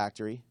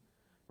factory,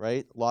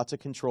 right? Lots of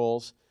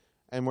controls.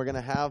 And we're going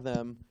to have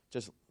them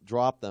just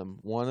drop them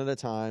one at a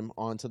time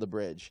onto the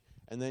bridge.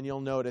 And then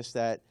you'll notice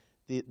that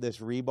this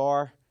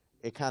rebar,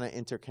 it kind of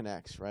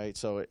interconnects, right?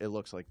 So it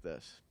looks like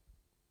this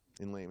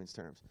in layman's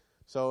terms.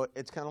 So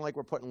it's kind of like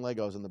we're putting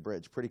Legos on the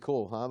bridge. Pretty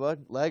cool, huh,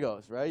 bud?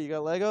 Legos, right? You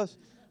got Legos?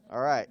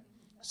 All right.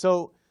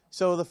 So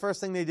the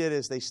first thing they did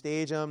is they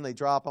stage them, they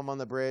drop them on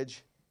the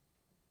bridge.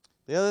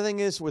 The other thing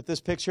is with this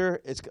picture,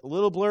 it's a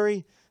little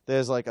blurry.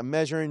 There's like a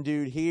measuring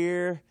dude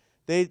here.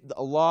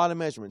 A lot of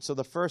measurements. So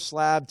the first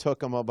slab took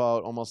them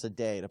about almost a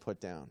day to put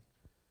down.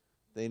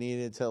 They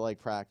needed to like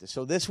practice.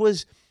 So this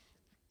was,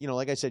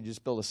 like I said, you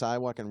just build a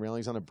sidewalk and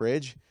railings on a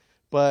bridge.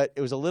 But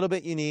it was a little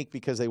bit unique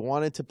because they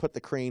wanted to put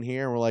the crane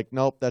here, and we're like,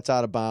 nope, that's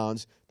out of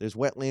bounds. There's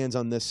wetlands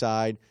on this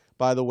side.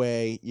 By the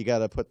way, you got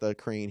to put the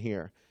crane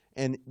here.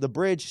 And the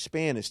bridge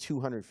span is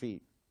 200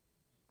 feet,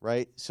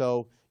 right?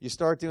 So you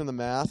start doing the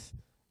math,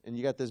 and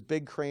you got this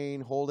big crane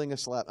holding a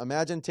slab.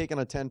 Imagine taking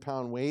a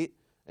 10-pound weight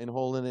and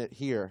holding it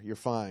here. You're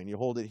fine. You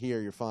hold it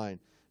here. You're fine.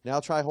 Now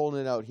try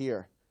holding it out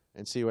here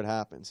and see what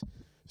happens.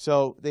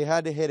 So they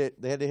had to hit it.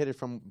 They had to hit it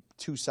from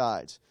two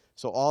sides.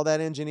 So all that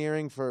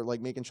engineering for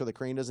like making sure the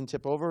crane doesn't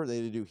tip over, they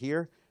had to do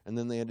here, and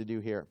then they had to do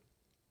here.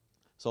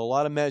 So a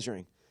lot of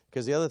measuring.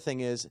 Because the other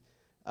thing is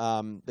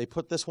they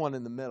put this one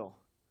in the middle,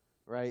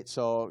 right?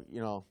 So,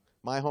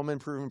 my home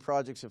improvement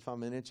projects, if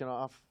I'm an inch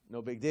off,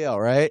 no big deal,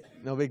 right?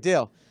 No big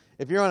deal.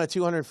 If you're on a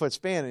 200-foot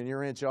span and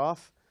you're an inch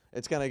off,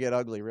 it's going to get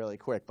ugly really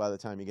quick by the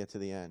time you get to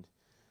the end.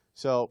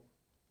 So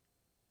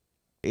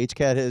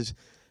HCAT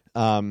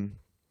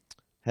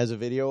has a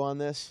video on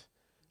this.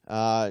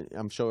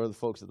 I'm sure the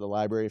folks at the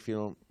library, if you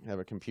don't have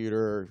a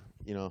computer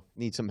or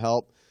need some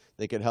help,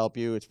 they could help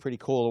you. It's pretty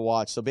cool to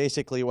watch. So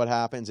basically what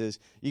happens is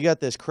you got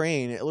this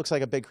crane. It looks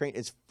like a big crane.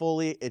 It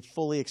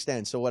fully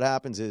extends. So what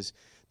happens is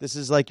this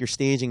is like your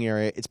staging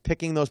area. It's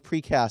picking those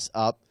precasts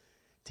up,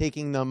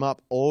 taking them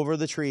up over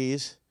the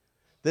trees.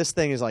 This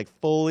thing is like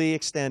fully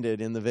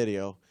extended in the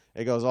video.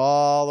 It goes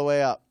all the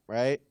way up,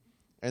 right?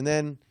 And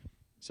then,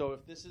 so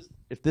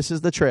if this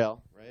is the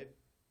trail, right?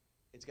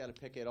 It's got to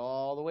pick it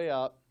all the way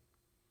up,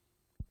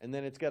 and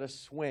then it's got to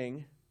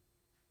swing.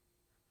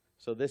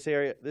 So this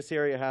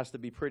area has to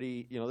be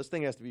pretty, this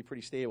thing has to be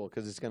pretty stable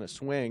because it's going to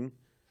swing,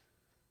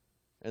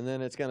 and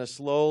then it's going to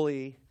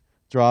slowly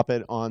drop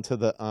it onto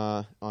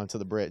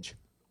the bridge.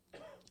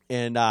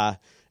 And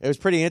it was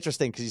pretty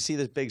interesting because you see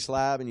this big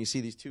slab and you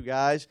see these two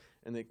guys,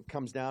 and it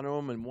comes down to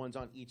them, and one's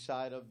on each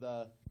side of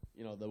the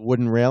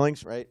wooden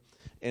railings, right?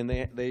 And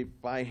they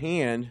by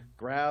hand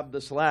grab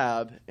the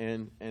slab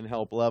and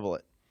help level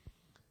it.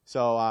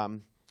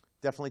 So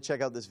definitely check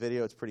out this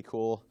video. It's pretty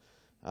cool,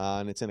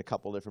 and it's in a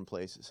couple different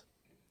places.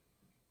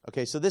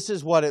 Okay, so this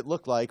is what it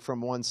looked like from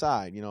one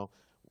side.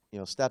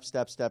 Step,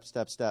 step, step,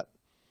 step, step.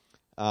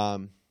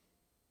 And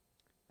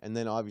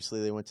then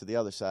obviously they went to the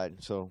other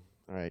side. So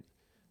all right.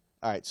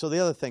 So the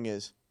other thing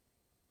is,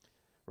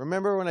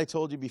 remember when I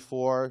told you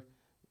before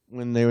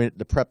when they went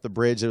to prep the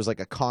bridge, there was like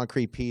a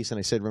concrete piece, and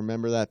I said,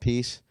 remember that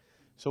piece?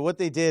 So what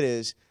they did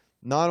is,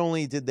 not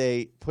only did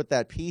they put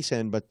that piece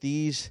in, but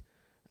these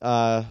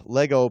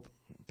Lego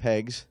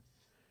pegs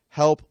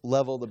help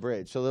level the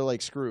bridge. So they're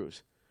like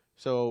screws.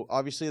 So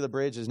obviously the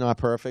bridge is not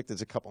perfect.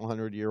 It's a couple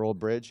 100-year-old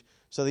bridge.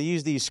 So they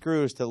use these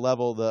screws to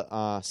level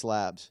the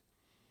slabs.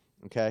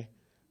 Okay?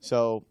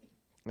 So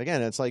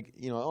again, it's like,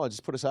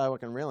 just put a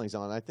sidewalk and railings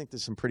on. I think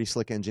there's some pretty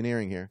slick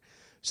engineering here.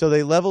 So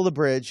they level the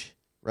bridge,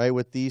 right,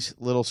 with these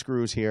little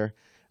screws here,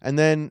 and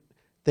then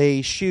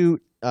they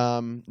shoot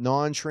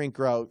non-shrink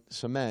grout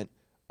cement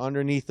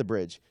underneath the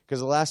bridge, because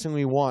the last thing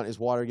we want is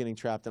water getting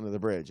trapped under the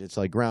bridge. It's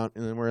like and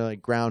then we're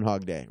like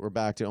Groundhog Day. We're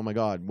back to, oh my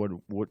God,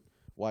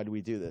 why do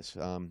we do this?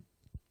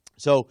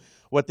 So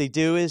what they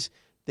do is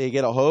they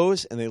get a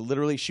hose and they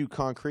literally shoot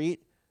concrete,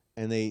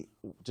 and they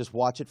just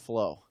watch it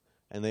flow,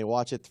 and they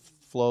watch it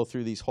flow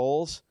through these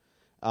holes.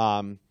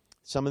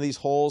 Some of these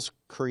holes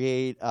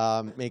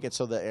make it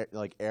so that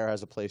air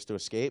has a place to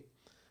escape,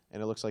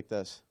 and it looks like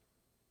this.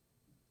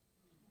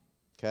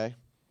 Okay.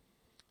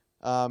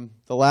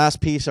 The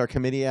last piece, our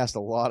committee asked a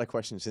lot of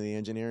questions to the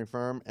engineering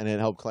firm, and it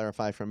helped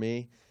clarify for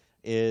me,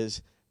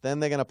 is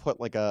then they're going to put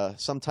like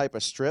some type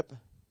of strip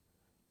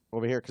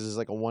over here, because there's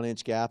like a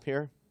 1-inch gap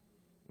here.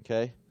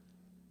 Okay.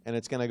 And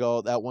it's going to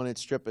go, that 1-inch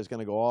strip is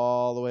going to go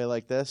all the way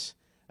like this.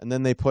 And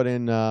then they put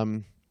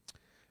in,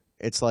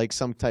 it's like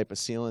some type of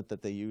sealant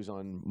that they use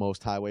on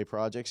most highway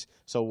projects.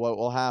 So what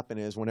will happen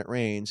is when it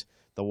rains,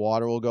 the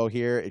water will go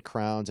here, it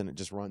crowns, and it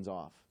just runs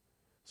off.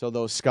 So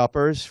those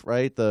scuppers,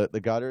 right, the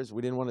gutters,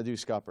 we didn't want to do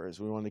scuppers.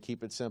 We wanted to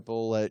keep it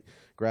simple, let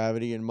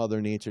gravity and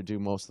Mother Nature do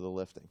most of the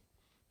lifting.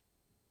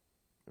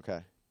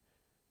 Okay.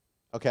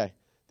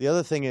 The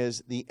other thing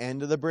is the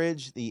end of the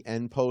bridge, the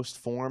end post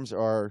forms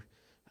are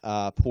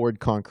poured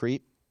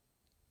concrete,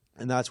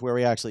 and that's where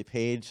we actually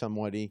paid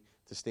somebody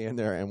to stand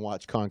there and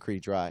watch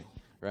concrete dry,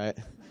 right?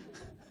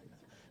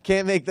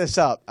 Can't make this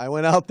up. I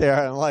went out there,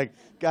 and I'm like,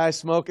 guy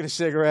smoking a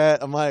cigarette.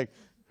 I'm like,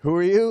 who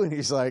are you? And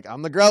he's like,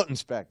 I'm the grout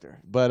inspector.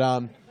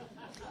 But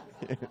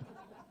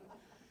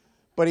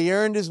but he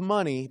earned his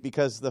money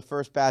because the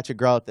first batch of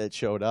grout that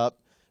showed up,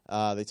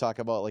 they talk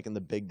about like in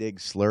the Big Dig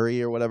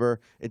slurry or whatever,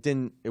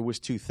 it was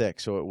too thick,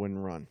 so it wouldn't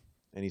run.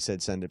 And he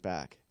said, send it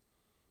back.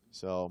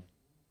 So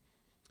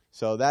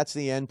that's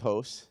the end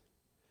post.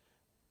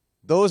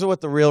 Those are what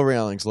the real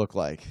railings look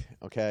like,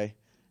 okay?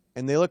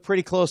 And they look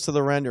pretty close to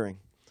the rendering.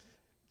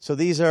 So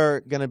these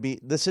are going to be,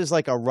 this is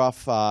like a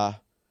rough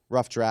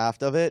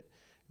draft of it.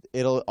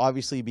 It'll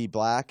obviously be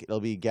black.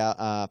 It'll be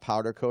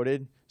powder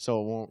coated,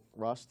 so it won't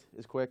rust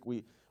as quick.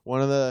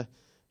 One of the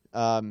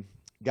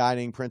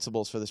guiding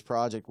principles for this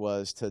project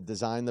was to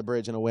design the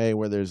bridge in a way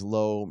where there's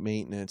low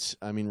maintenance.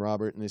 I mean,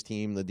 Robert and his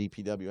team, the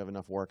DPW, have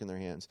enough work in their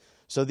hands.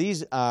 So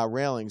these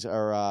railings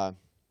are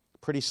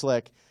pretty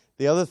slick.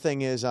 The other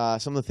thing is,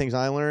 some of the things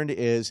I learned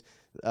is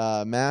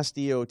Mass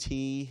DOT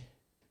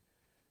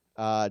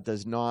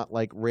does not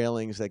like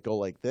railings that go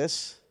like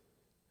this.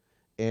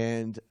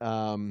 And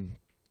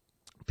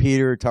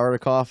Peter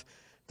Tartikoff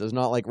does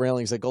not like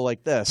railings that go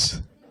like this.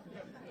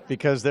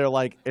 Because they're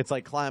like, it's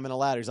like climbing a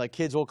ladder. He's like,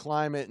 kids will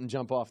climb it and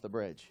jump off the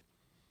bridge.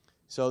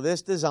 So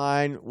this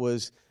design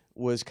was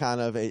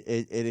kind of,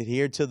 it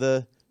adhered to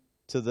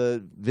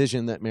the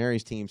vision that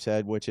Mary's team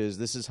said, which is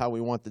this is how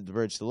we want the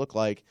bridge to look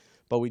like,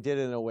 but we did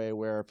it in a way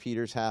where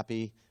Peter's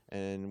happy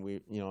and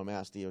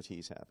Mass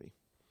DOT's happy.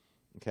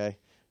 Okay?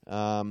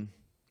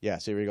 Yeah,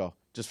 so here we go.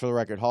 Just for the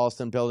record,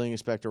 Holliston Building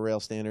Inspector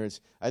Rail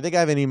Standards. I think I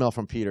have an email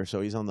from Peter,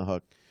 so he's on the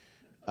hook.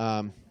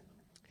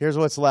 Here's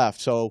what's left.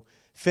 So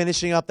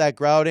finishing up that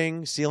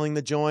grouting, sealing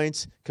the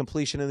joints,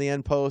 completion of the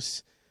end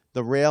posts,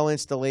 the rail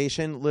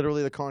installation.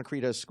 Literally, the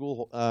concrete has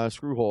screw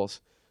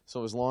holes.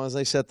 So as long as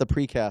they set the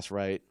precast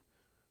right,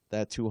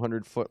 that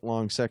 200-foot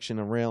long section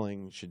of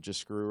railing should just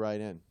screw right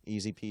in.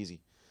 Easy peasy.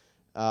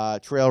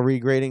 Trail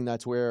regrading,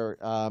 that's where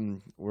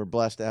we're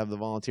blessed to have the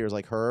volunteers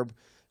like Herb.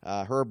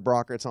 Herb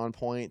Brockert's on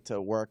point to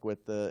work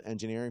with the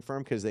engineering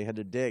firm because they had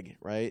to dig,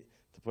 right,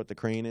 to put the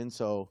crane in.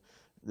 So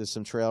there's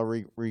some trail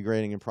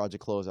regrading and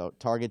project closeout.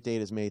 Target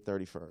date is May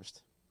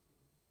 31st.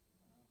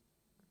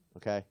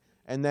 Okay?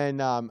 And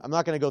then I'm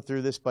not going to go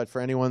through this, but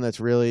for anyone that's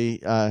really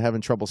having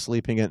trouble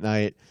sleeping at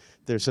night,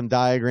 there's some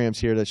diagrams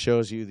here that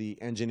shows you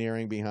the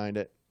engineering behind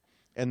it.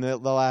 And the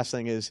last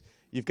thing is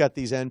you've got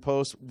these end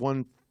posts.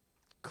 One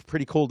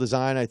pretty cool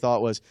design I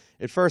thought was,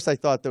 at first I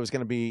thought there was going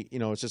to be, you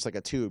know, it's just like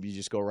a tube. You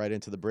just go right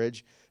into the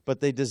bridge.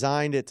 But they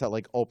designed it to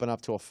like open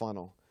up to a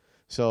funnel.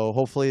 So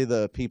hopefully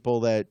the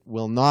people that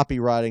will not be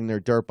riding their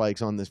dirt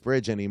bikes on this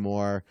bridge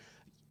anymore,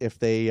 if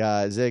they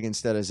zig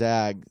instead of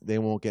zag, they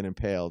won't get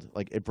impaled.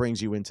 Like, it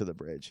brings you into the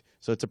bridge.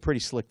 So it's a pretty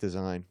slick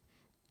design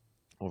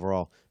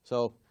overall.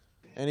 So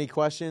any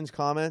questions,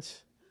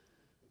 comments?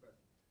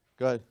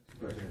 Go ahead.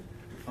 Question.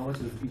 How much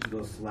does each of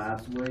those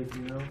slabs weigh, do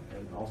you know?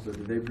 And also,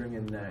 did they bring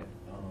in that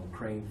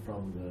crane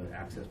from the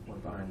access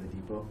point behind the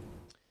depot?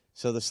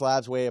 So the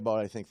slabs weigh about,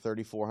 I think,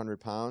 3,400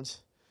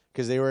 pounds.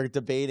 Because they were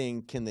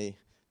debating,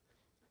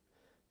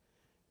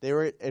 they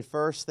were at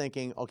first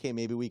thinking, okay,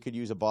 maybe we could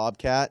use a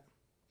Bobcat,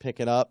 pick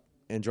it up,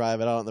 and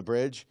drive it out on the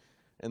bridge.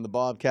 And the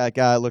Bobcat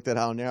guy looked at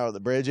how narrow the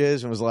bridge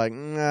is and was like,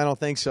 I don't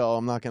think so.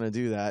 I'm not going to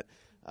do that.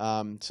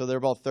 So they're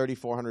about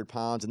 3,400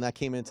 pounds, and that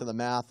came into the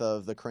math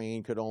of the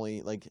crane could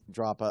only like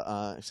drop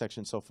a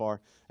section so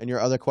far. And your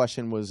other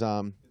question was,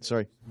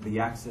 sorry? The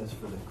access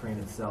for the crane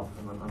itself,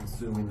 I'm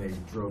assuming they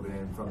drove it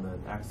in from the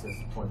access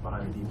point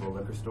behind the depot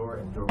liquor store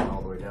and drove it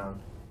all the way down.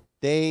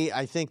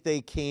 I think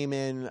they came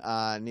in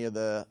near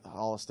the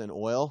Holliston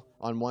Oil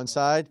on one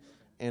side,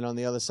 and on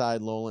the other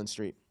side, Lowland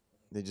Street.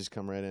 They just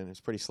come right in. It's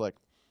pretty slick.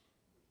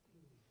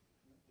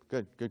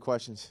 Good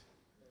questions.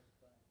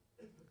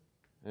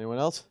 Anyone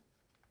else?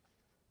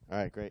 All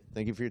right, great.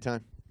 Thank you for your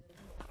time.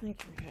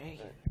 Thank you, Jay.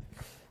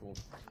 Cool.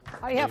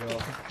 I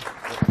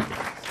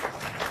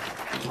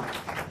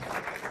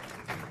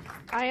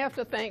have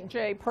to thank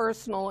Jay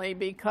personally,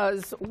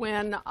 because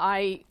when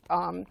I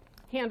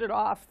handed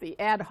off the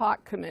ad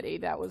hoc committee,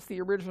 that was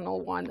the original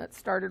one that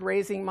started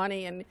raising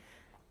money,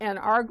 and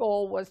our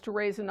goal was to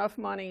raise enough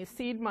money,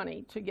 seed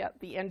money, to get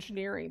the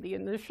engineering. The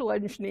initial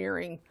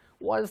engineering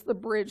was the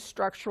bridge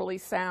structurally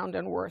sound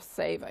and worth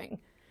saving.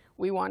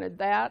 We wanted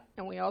that,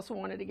 and we also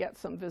wanted to get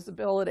some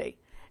visibility,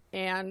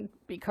 and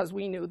because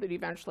we knew that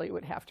eventually it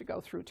would have to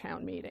go through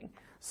town meeting.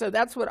 So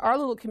that's what our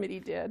little committee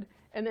did.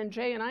 And then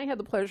Jay and I had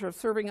the pleasure of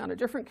serving on a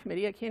different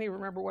committee. I can't even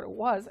remember what it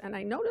was, and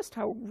I noticed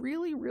how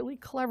really, really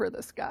clever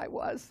this guy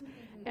was.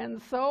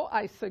 And so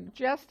I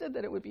suggested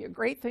that it would be a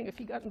great thing if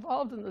he got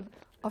involved in the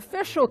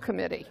official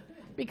committee,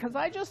 because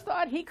I just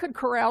thought he could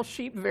corral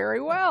sheep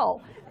very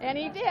well. And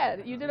he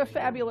did. You did a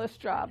fabulous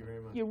job.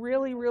 You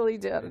really, really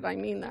did, and I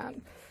mean that.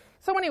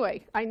 So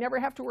anyway, I never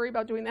have to worry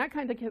about doing that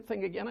kind of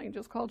thing again. I can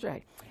just call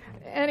Jay.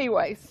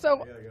 Anyway,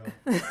 so...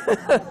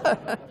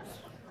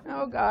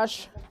 Oh,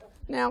 gosh.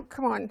 Now,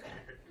 come on.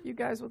 You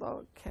guys with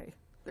all... Okay,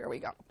 there we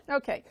go.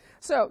 Okay,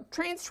 so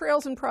trains,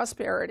 trails, and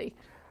prosperity.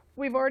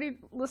 We've already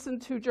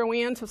listened to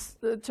Joanne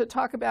to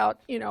talk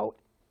about, you know,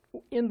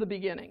 in the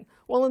beginning.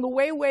 Well, in the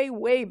way, way,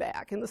 way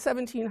back, in the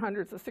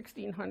 1700s, the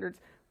 1600s,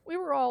 we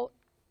were all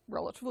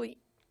relatively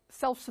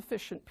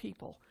self-sufficient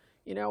people.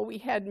 You know, we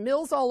had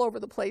mills all over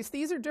the place.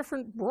 These are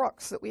different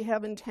brooks that we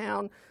have in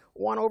town.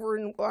 One over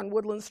on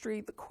Woodland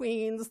Street, the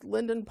Queens,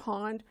 Linden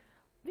Pond.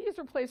 These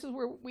are places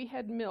where we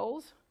had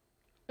mills,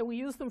 and we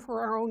used them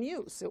for our own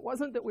use. It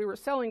wasn't that we were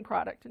selling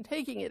product and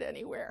taking it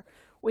anywhere.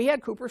 We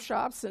had cooper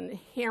shops and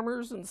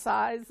hammers and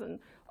scythes and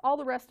all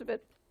the rest of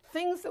it,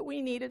 things that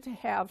we needed to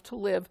have to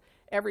live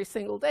every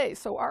single day.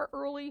 So our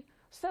early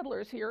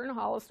settlers here in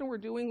Holliston were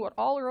doing what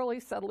all early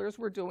settlers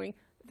were doing.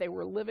 They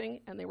were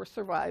living and they were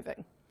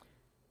surviving.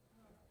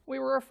 We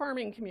were a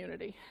farming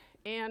community,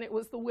 and it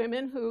was the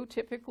women who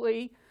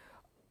typically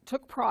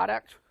took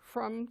product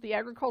from the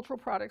agricultural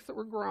products that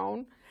were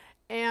grown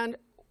and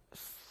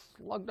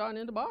slugged on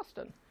into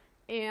Boston.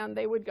 And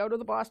they would go to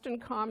the Boston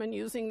Common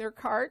using their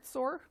carts,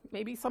 or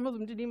maybe some of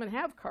them didn't even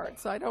have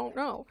carts, I don't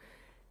know.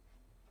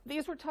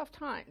 These were tough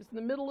times. In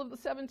the middle of the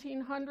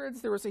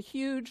 1700s, there was a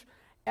huge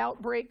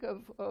outbreak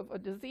of a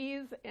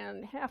disease,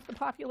 and half the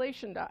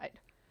population died.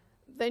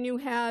 Then you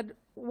had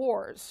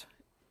wars,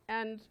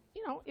 and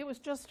you know, it was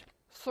just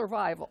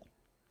survival.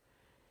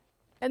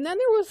 And then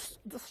there was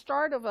the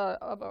start of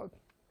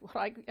what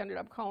I ended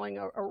up calling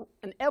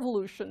an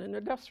evolution, an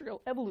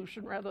industrial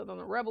evolution rather than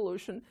a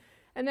revolution.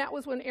 And that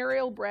was when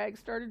Ariel Bragg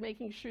started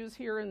making shoes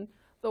here in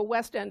the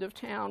west end of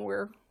town,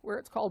 where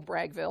it's called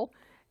Braggville.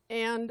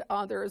 And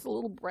there is a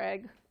little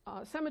Bragg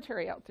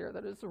cemetery out there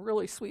that is a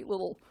really sweet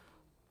little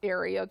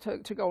area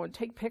to go and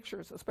take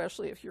pictures,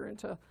 especially if you're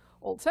into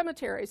old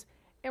cemeteries.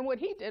 And what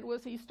he did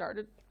was he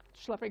started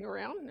schlepping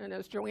around, and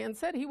as Joanne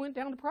said, he went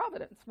down to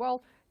Providence.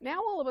 Well, now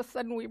all of a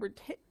sudden we were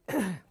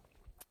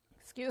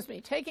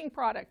taking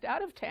product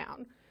out of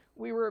town.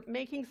 We were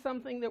making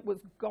something that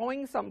was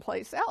going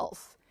someplace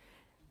else.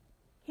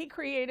 He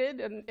created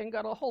and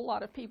got a whole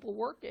lot of people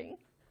working.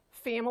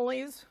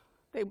 Families,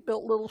 they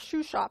built little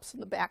shoe shops in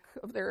the back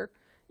of their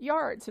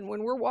yards. And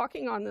when we're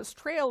walking on this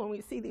trail and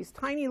we see these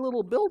tiny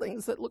little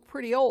buildings that look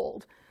pretty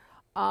old,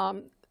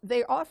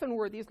 they often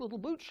were these little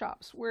boot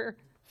shops where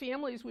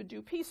families would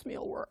do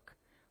piecemeal work.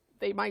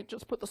 They might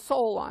just put the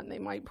sole on, they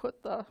might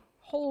put the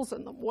holes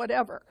in them,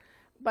 whatever.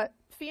 But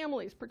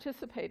families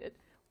participated.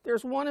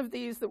 There's one of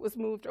these that was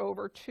moved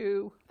over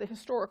to the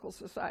Historical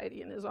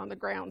Society and is on the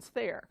grounds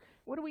there.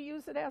 What do we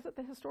use it as at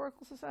the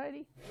Historical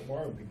Society?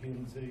 Tomorrow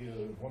begins a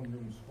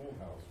one-room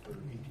schoolhouse for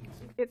 18th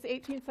century. It's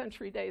 18th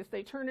century days.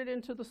 They turn it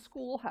into the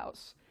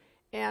schoolhouse.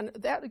 And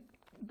that,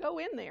 go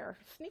in there,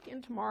 sneak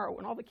in tomorrow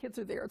when all the kids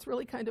are there. It's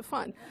really kind of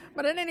fun.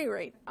 But at any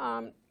rate,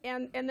 and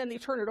then they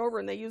turn it over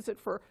and they use it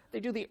for,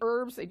 they do the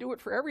herbs, they do it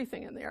for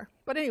everything in there.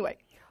 But anyway,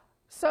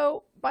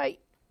 so by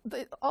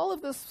all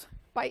of this,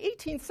 by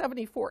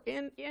 1874,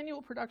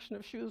 annual production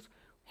of shoes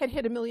had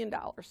hit $1 million.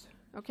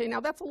 Okay, now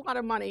that's a lot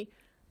of money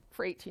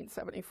for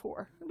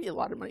 1874. It'd be a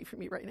lot of money for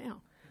me right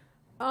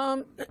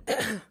now.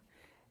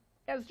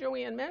 As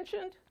Joanne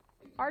mentioned,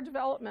 our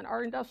development,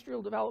 our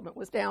industrial development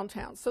was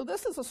downtown. So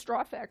this is a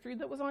straw factory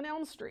that was on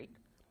Elm Street.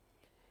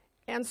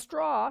 And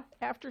straw,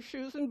 after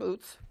shoes and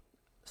boots,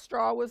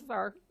 straw was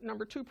our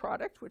 #2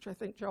 product, which I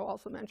think Joe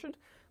also mentioned,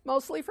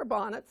 mostly for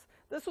bonnets.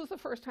 This was the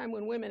first time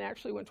when women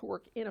actually went to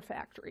work in a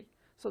factory.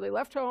 So they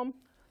left home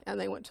and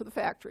they went to the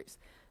factories.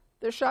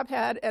 This shop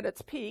had, at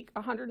its peak,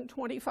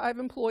 125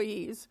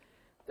 employees.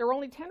 There were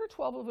only 10 or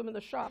 12 of them in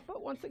the shop,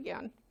 but once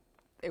again,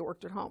 they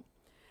worked at home.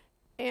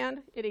 And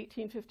in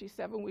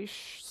 1857, we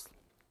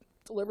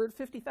delivered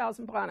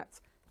 50,000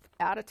 bonnets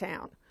out of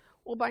town.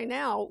 Well, by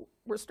now,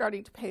 we're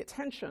starting to pay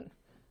attention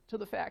to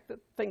the fact that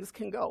things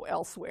can go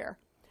elsewhere.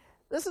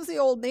 This is the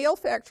old nail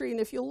factory, and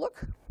if you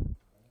look,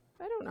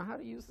 I don't know how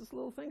to use this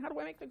little thing. How do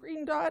I make the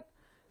green dot?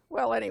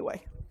 Well,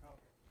 anyway.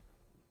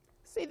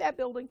 See that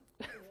building?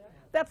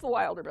 That's the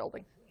Wilder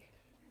building.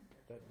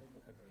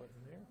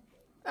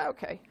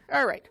 Okay,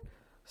 all right.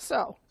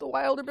 So the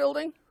Wilder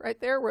building, right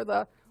there where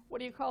the, what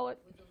do you call it?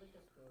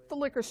 The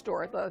liquor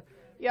store, the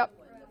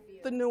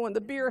new one,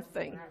 the beer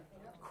thing.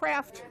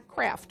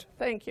 Craft,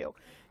 thank you.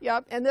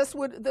 Yep, and this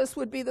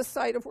would be the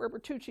site of where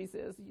Bertucci's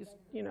is.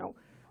 You know,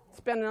 it's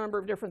been a number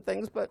of different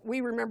things, but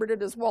we remembered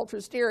it as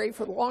Walter's Dairy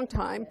for a long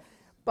time.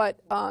 But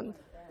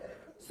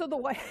so the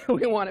way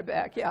we want it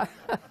back, yeah.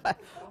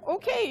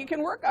 Okay, you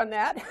can work on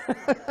that.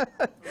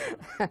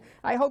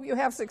 I hope you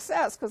have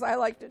success because I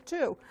liked it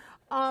too.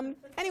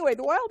 Anyway,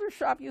 the Wilder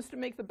shop used to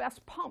make the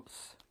best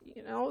pumps,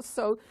 you know,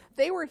 so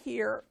they were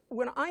here.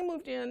 When I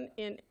moved in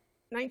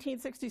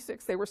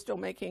 1966, they were still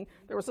making,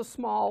 there was a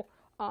small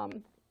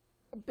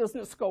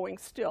business going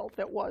still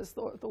that was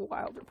the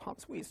Wilder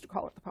pumps. We used to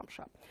call it the pump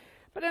shop.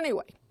 But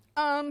anyway,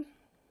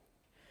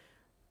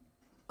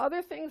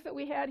 other things that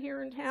we had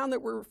here in town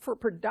that were for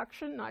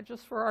production, not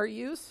just for our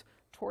use,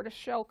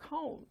 tortoiseshell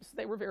combs.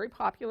 They were very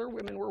popular.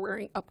 Women were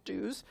wearing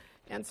updos,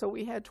 and so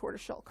we had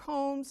tortoiseshell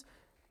combs,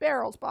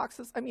 barrels,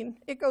 boxes. I mean,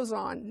 it goes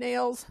on.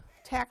 Nails,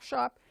 tack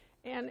shop,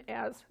 and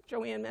as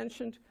Joanne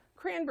mentioned,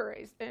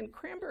 cranberries. And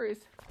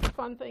cranberries, the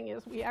fun thing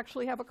is we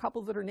actually have a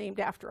couple that are named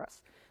after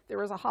us.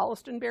 There is a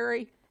Holliston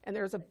berry, and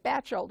there's a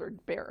Batchelder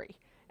berry.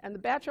 And the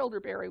Batchelder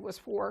berry was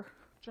for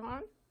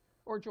John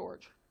or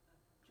George?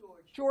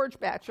 George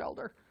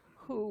Batchelder,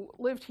 who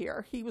lived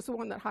here. He was the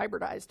one that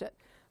hybridized it.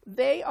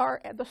 They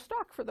are, the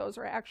stock for those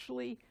are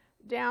actually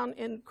down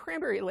in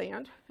Cranberry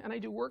Land, and I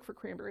do work for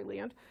Cranberry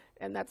Land,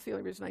 and that's the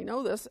only reason I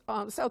know this.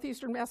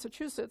 Southeastern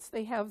Massachusetts,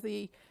 they have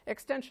the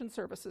extension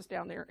services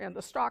down there, and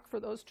the stock for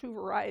those two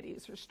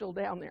varieties are still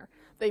down there.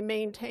 They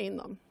maintain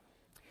them.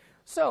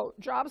 So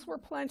jobs were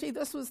plenty.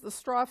 This was the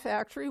straw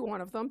factory,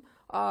 one of them.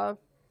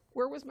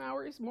 Where was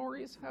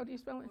Maury's? How do you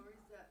spell it?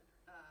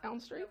 Elm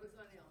Street?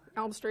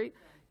 Elm Street,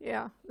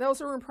 yeah.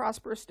 Those are in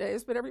prosperous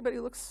days, but everybody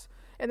looks,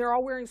 and they're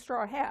all wearing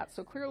straw hats,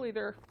 so clearly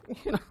they're,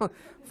 you know,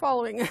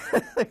 following.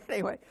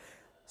 Anyway,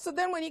 so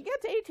then when you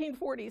get to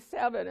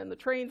 1847 and the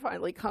train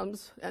finally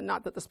comes, and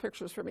not that this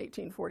picture's from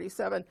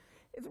 1847,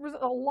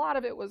 a lot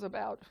of it was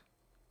about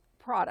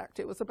product.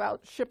 It was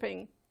about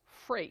shipping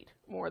freight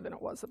more than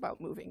it was about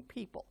moving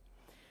people.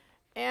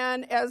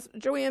 And as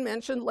Joanne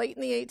mentioned, late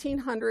in the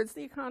 1800s,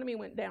 the economy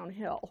went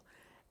downhill.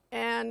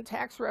 And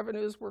tax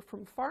revenues were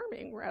from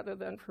farming rather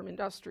than from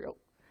industrial.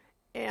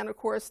 And of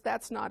course,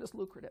 that's not as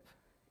lucrative.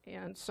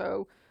 And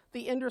so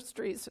the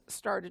industries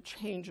started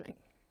changing.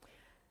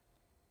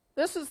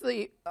 This is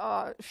the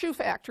shoe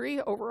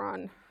factory over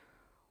on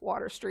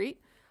Water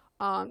Street,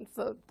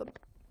 the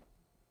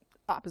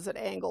opposite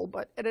angle,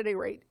 but at any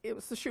rate, it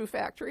was the shoe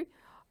factory.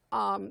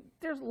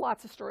 There's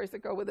lots of stories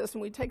that go with this,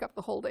 and we'd take up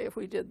the whole day if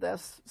we did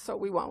this, so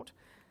we won't.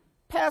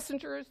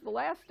 Passengers, the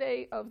last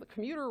day of the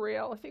commuter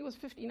rail, I think it was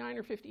 59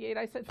 or 58.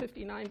 I said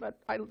 59, but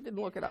I didn't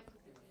look it up.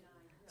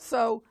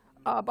 So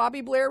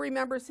Bobby Blair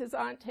remembers his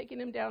aunt taking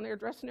him down there,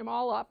 dressing him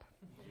all up,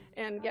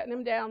 and getting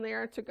him down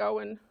there to go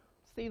and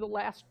see the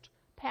last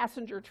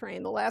passenger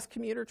train, the last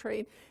commuter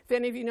train. If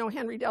any of you know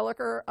Henry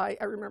Dellicker, I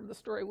remember the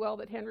story well,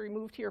 that Henry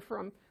moved here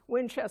from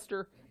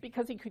Winchester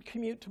because he could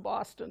commute to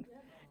Boston.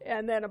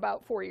 And then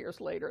about 4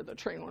 years later, the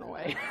train went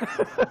away.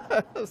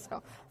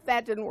 So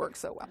that didn't work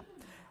so well.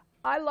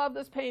 I love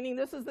this painting.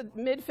 This is the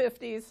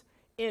mid-50s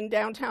in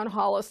downtown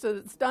Holliston.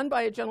 It's done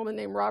by a gentleman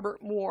named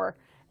Robert Moore.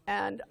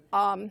 And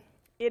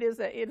it is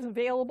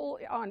available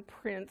on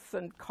prints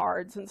and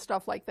cards and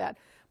stuff like that.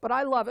 But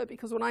I love it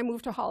because when I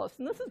moved to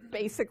Holliston, this is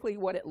basically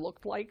what it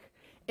looked like.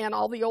 And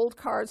all the old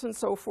cards and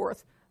so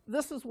forth.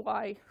 This is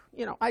why,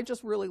 I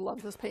just really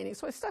love this painting.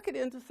 So I stuck it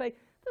in to say,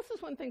 this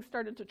is when things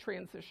started to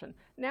transition.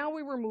 Now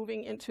we were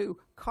moving into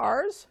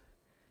cars,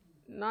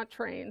 not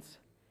trains,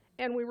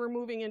 and we were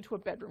moving into a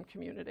bedroom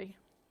community.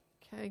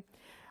 Okay.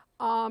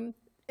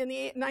 In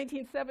the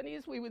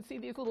 1970s, we would see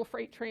these little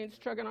freight trains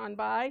chugging on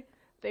by.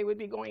 They would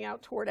be going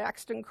out toward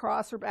Axton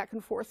Cross or back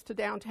and forth to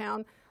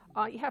downtown.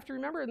 You have to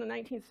remember in the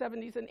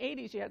 1970s and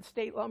 80s, you had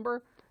state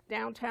lumber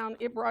downtown.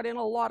 It brought in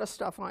a lot of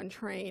stuff on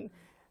train.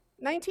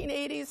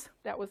 1980s,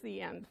 that was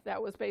the end.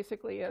 That was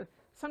basically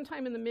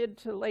sometime in the mid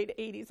to late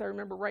 80s. I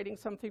remember writing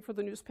something for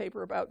the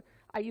newspaper about,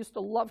 I used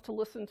to love to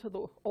listen to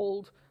the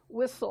old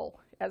whistle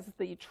as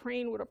the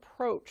train would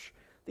approach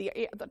the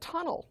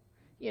tunnel.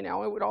 It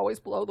would always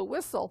blow the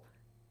whistle.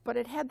 But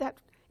it had that,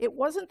 it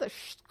wasn't the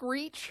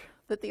screech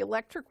that the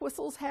electric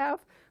whistles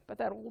have, but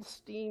that old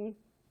steam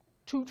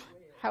toot,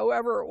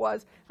 however it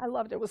was. I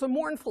loved it. It was a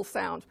mournful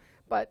sound.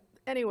 But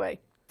anyway,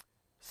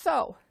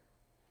 so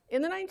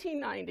in the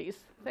 1990s,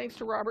 thanks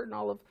to Robert and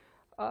all of,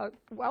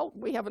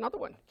 we have another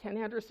one. Ken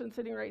Henderson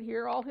sitting right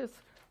here, all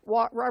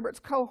Robert's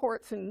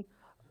cohorts in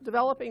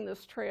developing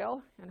this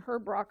trail, and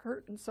Herb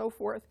Brockert and so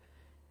forth.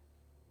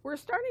 We're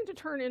starting to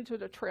turn into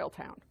the trail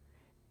town.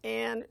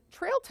 And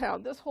trail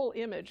town, this whole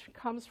image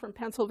comes from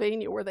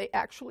Pennsylvania, where they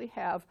actually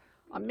have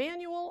a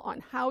manual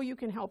on how you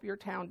can help your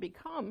town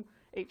become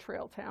a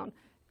trail town.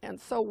 And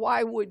so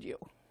why would you?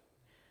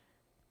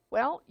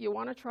 Well, you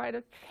want to try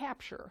to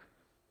capture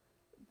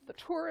the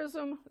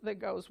tourism that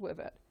goes with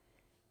it.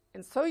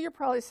 And so you're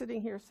probably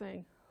sitting here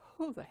saying,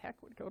 who the heck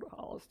would go to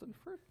Holliston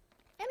for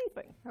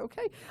anything,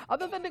 okay?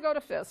 Other than to go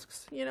to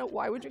Fisk's,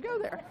 why would you go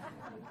there?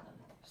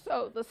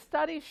 So the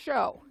studies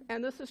show,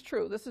 and this is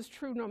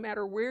true no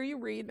matter where you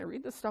read, and I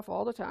read this stuff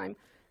all the time,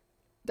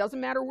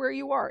 doesn't matter where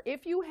you are.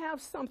 If you have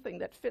something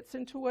that fits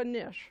into a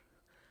niche,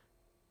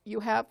 you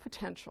have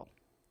potential.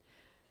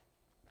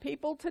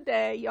 People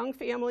today, young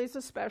families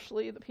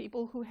especially, the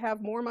people who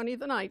have more money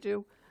than I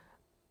do,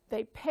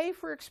 they pay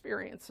for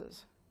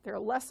experiences. They're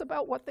less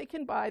about what they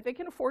can buy. They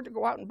can afford to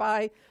go out and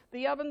buy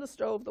the oven, the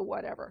stove, the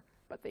whatever.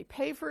 But they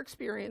pay for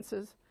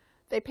experiences.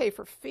 They pay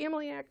for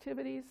family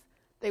activities.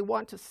 They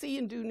want to see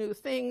and do new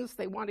things.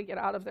 They want to get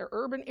out of their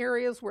urban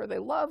areas where they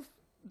love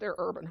their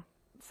urban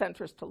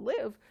centers to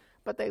live,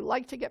 but they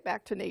like to get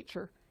back to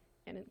nature.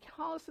 And in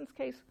Holliston's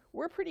case,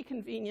 we're pretty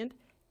convenient,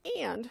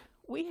 and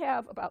we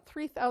have about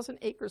 3,000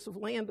 acres of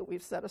land that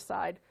we've set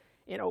aside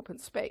in open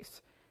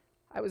space.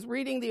 I was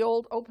reading the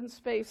old open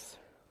space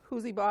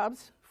Whoosie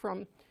Bobs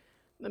from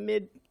the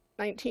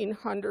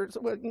mid-1900s,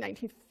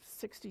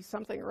 1960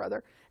 something or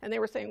other, and they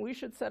were saying we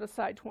should set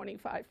aside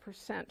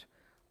 25%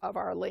 of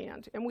our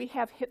land, and we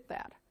have hit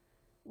that.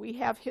 We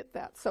have hit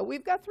that. So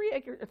we've got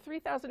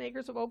 3,000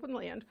 acres of open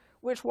land,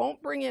 which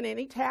won't bring in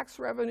any tax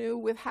revenue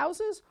with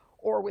houses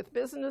or with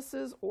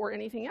businesses or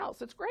anything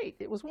else. It's great.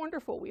 It was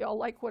wonderful. We all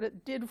like what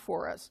it did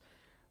for us.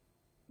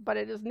 But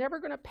it is never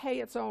going to pay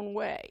its own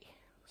way.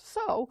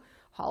 So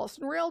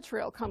Holliston Rail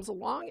Trail comes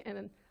along,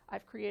 and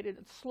I've created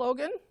its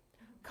slogan,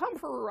 come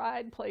for a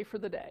ride, play for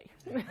the day.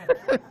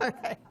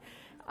 Okay.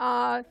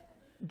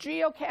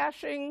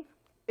 Geocaching,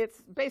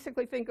 it's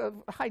basically, think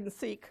of hide and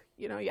seek.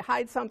 You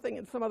hide something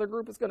and some other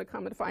group is going to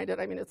come and find it.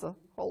 I mean, it's a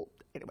whole,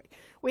 anyway.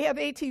 We have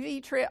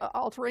ATV,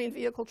 all-terrain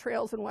vehicle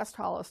trails in West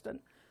Holliston.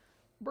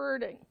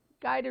 Birding,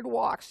 guided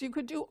walks. You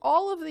could do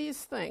all of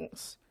these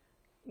things,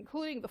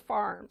 including the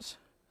farms,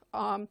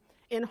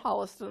 in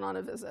Holliston on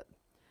a visit.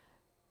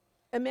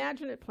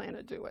 Imagine it, plan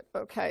to do it.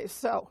 Okay,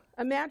 so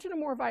imagine a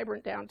more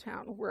vibrant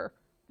downtown where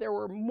there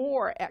were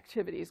more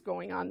activities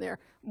going on there,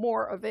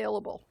 more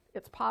available.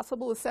 It's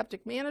possible with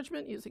septic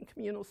management using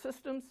communal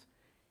systems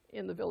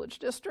in the village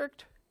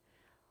district.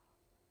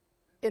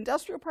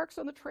 Industrial parks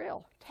on the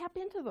trail, tap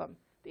into them.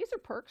 These are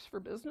perks for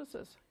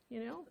businesses,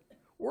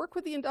 Work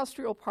with the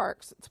industrial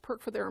parks. It's a perk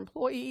for their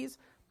employees.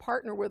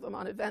 Partner with them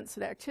on events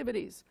and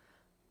activities.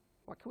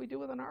 What can we do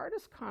with an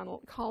artist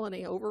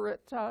colony over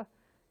at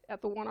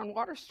the one on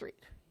Water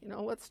Street?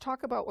 Let's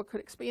talk about what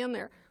could expand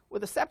there.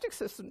 With a septic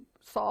system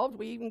solved,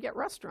 we even get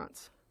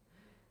restaurants.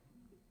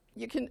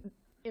 You can,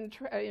 in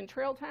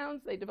trail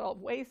towns, they develop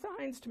way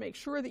signs to make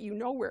sure that you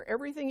know where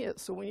everything is.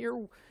 So when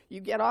you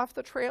get off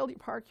the trail, you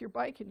park your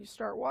bike and you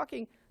start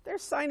walking,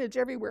 there's signage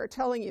everywhere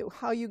telling you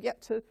how you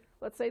get to,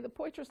 let's say, the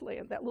Poitras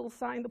land. That little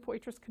sign, the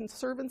Poitras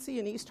Conservancy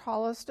in East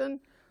Holliston,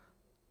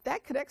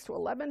 that connects to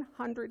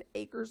 1,100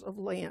 acres of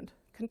land,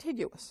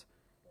 contiguous.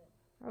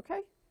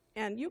 okay?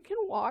 And you can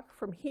walk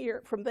from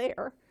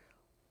there,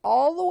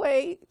 all the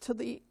way to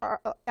the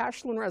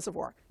Ashland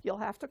Reservoir. You'll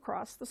have to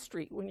cross the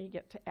street when you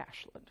get to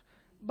Ashland,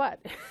 but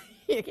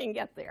you can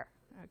get there,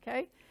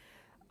 okay?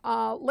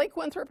 Lake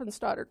Winthrop and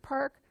Stoddard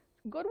Park,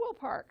 Goodwill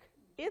Park,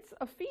 it's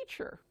a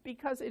feature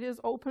because it is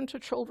open to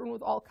children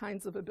with all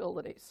kinds of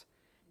abilities.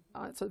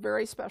 It's a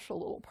very special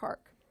little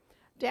park.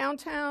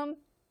 Downtown,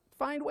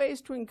 find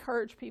ways to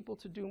encourage people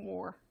to do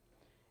more.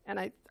 And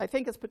I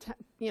think it's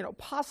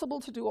possible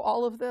to do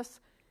all of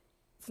this.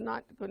 It's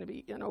not going to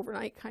be an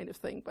overnight kind of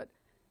thing, but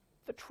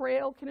the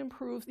trail can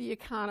improve the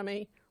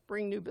economy,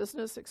 bring new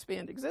business,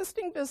 expand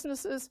existing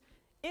businesses,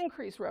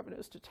 increase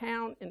revenues to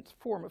town in the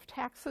form of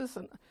taxes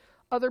and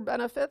other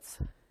benefits.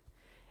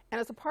 And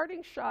as a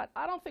parting shot,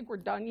 I don't think we're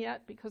done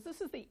yet because this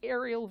is the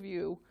aerial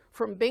view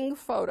from Bing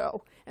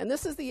Photo, and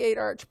this is the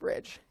 8-arch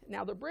bridge.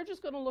 Now the bridge is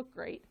going to look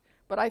great,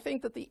 but I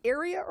think that the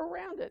area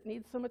around it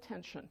needs some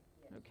attention.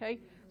 Okay,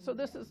 so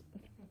this is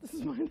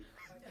mine.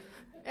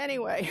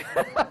 Anyway,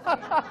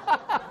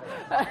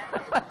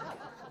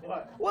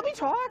 we'll be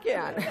talking.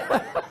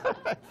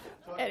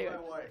 Anyway,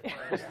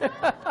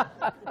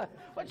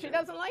 what, she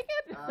doesn't like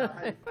it?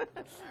 I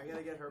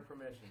gotta get her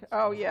permission.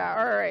 Oh yeah,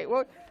 all right.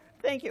 Well,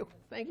 thank you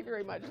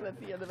very much. That's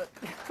the end of it.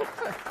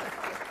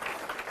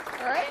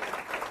 All right.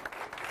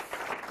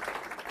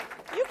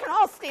 You can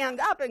all stand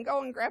up and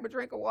go and grab a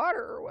drink of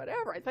water or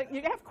whatever. I think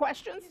you have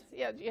questions.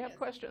 Yeah, do you have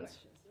questions?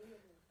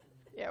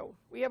 Yeah,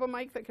 we have a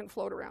mic that can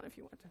float around if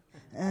you want to.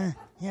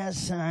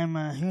 Yes, I'm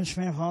a huge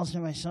fan of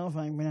Holliston myself.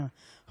 I've been a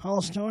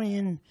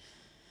Hollistonian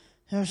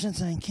ever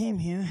since I came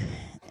here,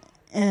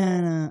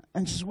 and I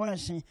just want to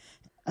say,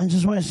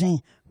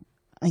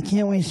 I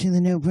can't wait to see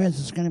the new bridge.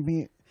 It's going to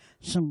be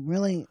some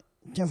really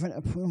different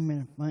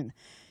improvement. But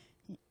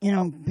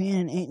being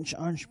an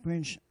 8-arch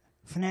bridge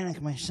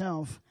fanatic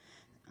myself,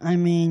 I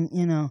mean,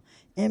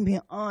 and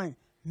beyond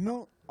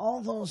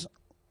all those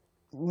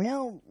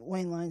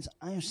railway lines,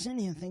 I was sitting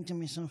here thinking to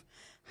myself,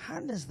 how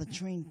does the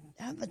train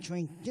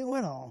do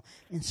it all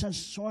in such a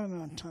short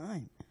amount of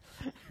time?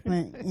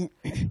 But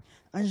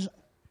I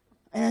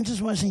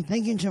just want to say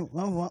thank you to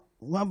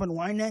Robert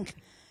Wyneck,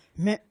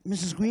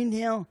 Mrs.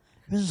 Greendale,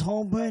 Mrs.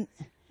 Holbert,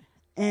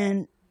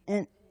 and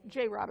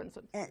Jay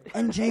Robinson.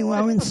 And Jay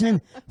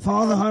Robinson for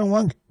all the hard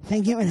work.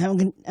 Thank you, and have a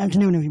good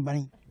afternoon,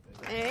 everybody.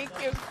 Thank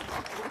you.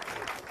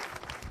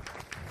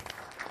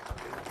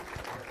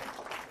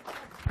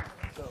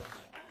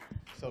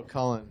 So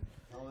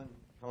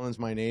Cullen's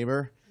my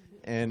neighbor,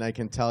 and I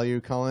can tell you,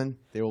 Cullen,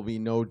 there will be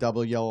no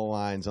double yellow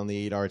lines on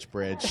the 8-arch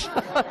bridge.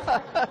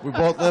 We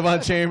both live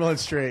on Chamberlain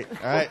Street.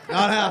 All right,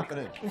 not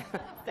happening.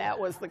 That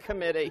was the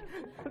committee.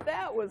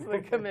 That was the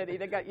committee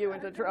that got you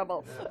into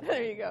trouble.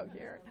 There you go,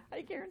 Karen.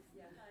 Hi, Karen.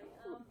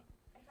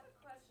 I have a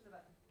question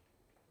about.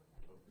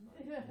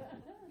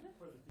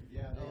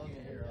 Yeah, they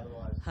can't hear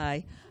otherwise.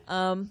 Hi.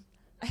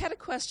 I had a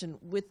question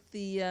with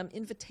the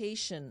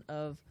invitation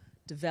of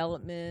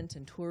development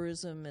and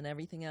tourism and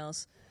everything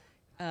else.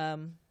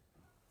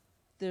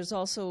 There's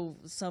also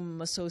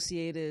some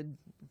associated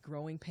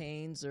growing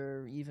pains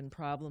or even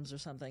problems or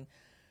something.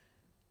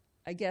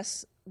 I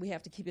guess we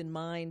have to keep in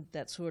mind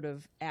that sort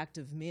of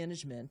active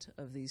management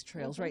of these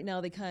trails. Right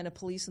now they kind of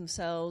police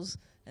themselves,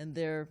 and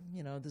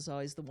there's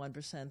always the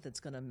 1% that's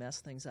going to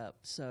mess things up.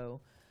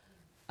 So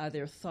are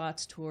there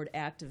thoughts toward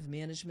active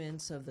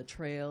management of the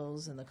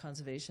trails and the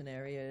conservation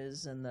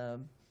areas and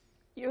the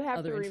You have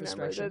other to remember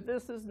infrastructure? that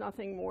this is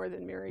nothing more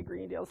than Mary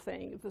Greendale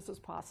saying this is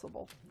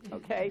possible,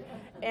 okay?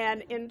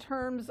 And in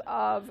terms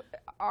of,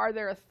 are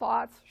there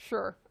thoughts?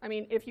 Sure. I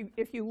mean, if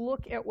you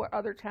look at what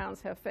other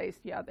towns have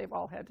faced, yeah, they've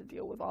all had to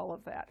deal with all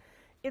of that.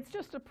 It's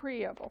just a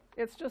preamble.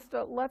 It's just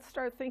a, let's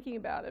start thinking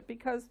about it,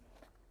 because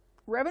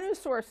revenue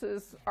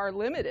sources are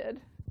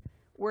limited.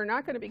 We're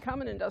not going to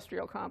become an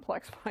industrial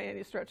complex by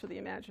any stretch of the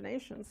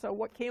imagination. So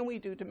what can we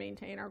do to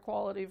maintain our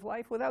quality of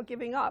life without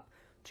giving up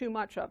too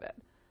much of it?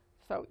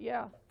 So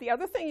yeah, the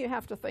other thing you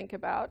have to think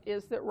about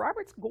is that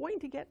Robert's going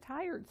to get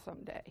tired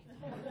someday.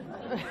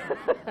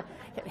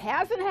 It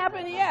hasn't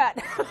happened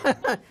yet.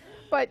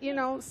 But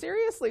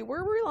seriously,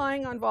 we're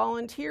relying on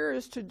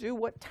volunteers to do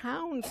what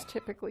towns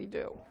typically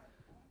do.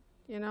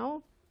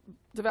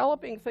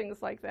 Developing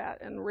things like that,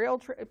 and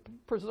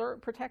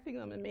protecting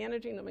them and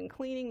managing them and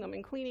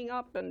cleaning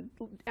up and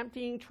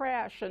emptying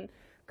trash and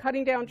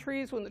cutting down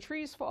trees when the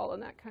trees fall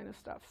and that kind of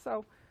stuff.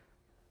 So,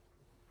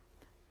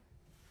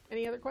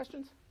 any other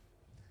questions?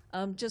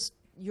 Just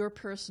your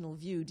personal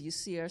view. Do you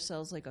see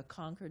ourselves like a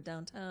Concord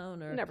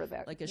downtown, or never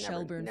that, like a never,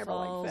 Shelburne never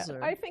Falls? Like that.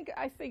 Or?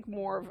 I think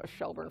more of a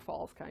Shelburne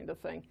Falls kind of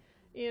thing.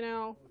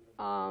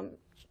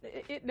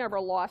 It never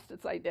lost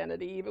its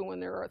identity, even when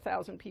there are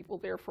 1,000 people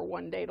there for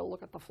one day to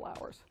look at the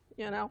flowers.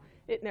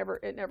 It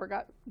never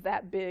got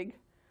that big,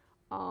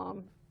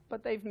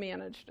 but they've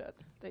managed it.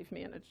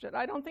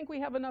 I don't think we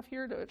have enough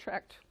here to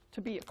attract to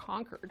be a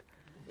Concord.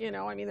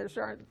 I mean,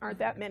 there aren't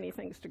that many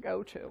things to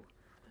go to,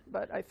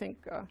 but I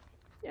think,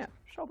 yeah,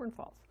 Shelburne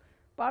Falls.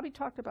 Bobby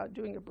talked about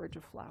doing a bridge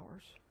of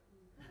flowers.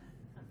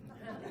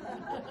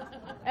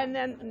 And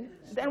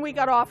then we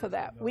got off of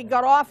that. We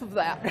got off of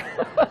that.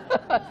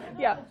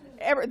 Yeah.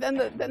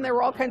 Then there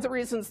were all kinds of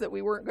reasons that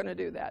we weren't going to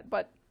do that.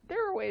 But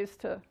there are ways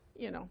to,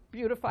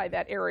 beautify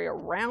that area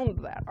around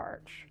that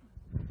arch.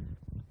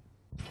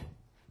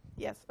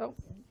 Yes. Oh,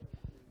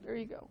 there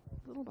you go,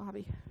 little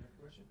Bobby.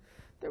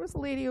 There was a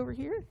lady over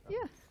here. Yeah.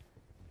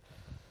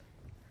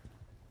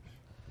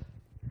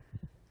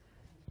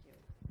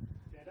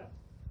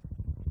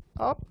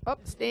 Up,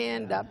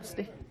 stand up.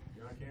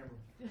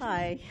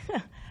 Hi.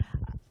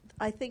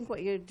 I think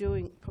what you're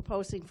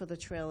proposing for the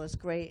trail is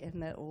great,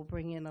 and that will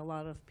bring in a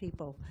lot of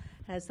people.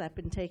 Has that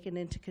been taken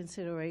into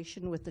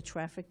consideration with the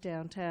traffic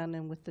downtown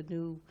and with the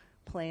new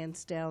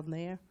plans down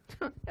there?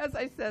 As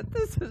I said,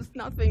 this is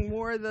nothing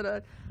more than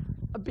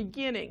a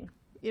beginning.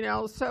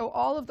 So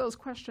all of those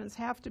questions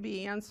have to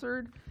be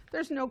answered.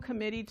 There's no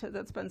committee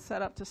that's been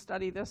set up to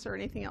study this or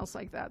anything else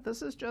like that.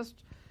 This is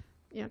just,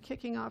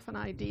 kicking off an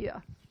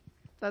idea.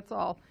 That's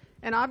all.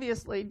 And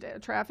obviously,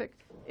 traffic,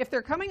 if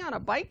they're coming on a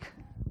bike,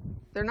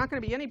 they're not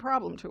going to be any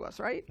problem to us,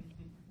 right?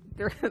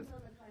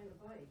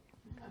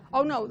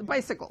 Oh no, the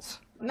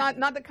bicycles, not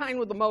the kind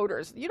with the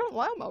motors. You don't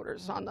allow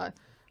motors on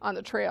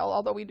the trail,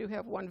 although we do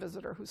have one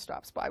visitor who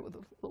stops by with a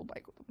little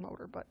bike with a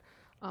motor. But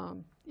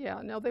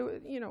yeah, no, they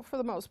for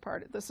the most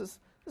part, this is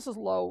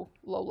low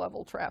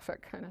level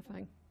traffic kind of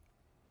thing.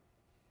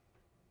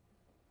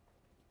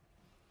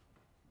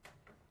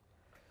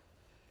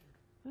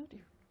 Oh dear.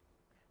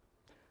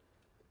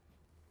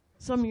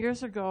 Some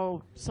years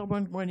ago,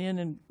 someone went in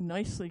and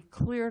nicely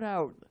cleared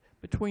out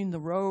between the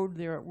road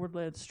there at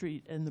Woodland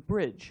Street and the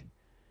bridge.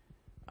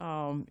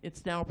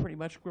 It's now pretty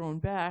much grown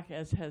back,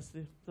 as has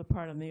the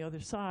part on the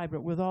other side.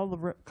 But with all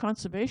the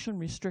conservation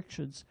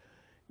restrictions,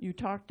 you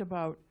talked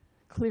about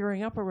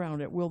clearing up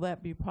around it. Will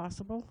that be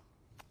possible?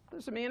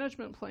 There's a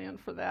management plan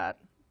for that.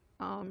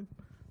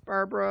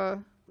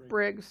 Barbara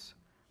Briggs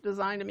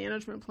designed a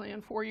management plan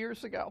 4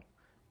 years ago,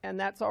 and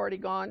that's already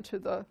gone to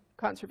the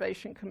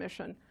Conservation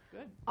Commission.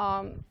 Good.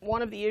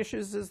 One of the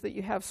issues is that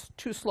you have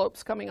two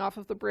slopes coming off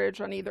of the bridge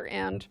on either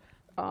end,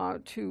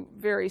 two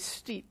very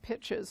steep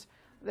pitches.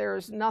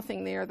 There's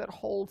nothing there that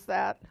holds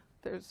that.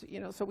 There's,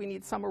 so we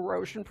need some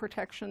erosion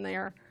protection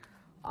there.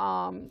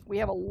 We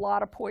have a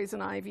lot of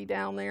poison ivy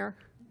down there,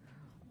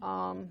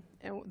 and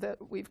that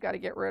we've got to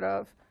get rid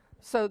of.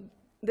 So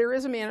there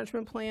is a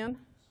management plan,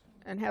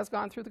 and has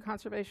gone through the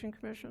Conservation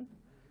Commission.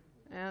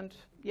 And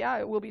yeah,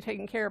 it will be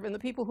taken care of. And the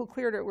people who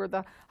cleared it were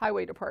the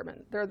Highway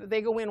Department.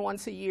 They go in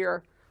once a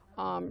year,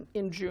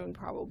 in June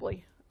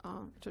probably,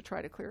 to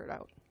try to clear it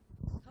out.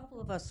 A couple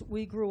of us,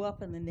 we grew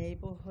up in the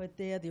neighborhood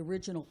there, the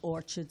original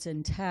orchards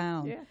in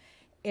town. Yeah.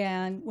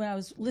 And when I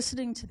was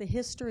listening to the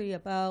history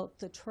about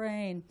the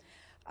train,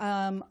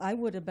 I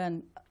would have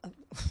been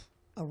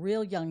a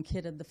real young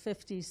kid in the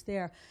 50s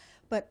there.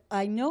 But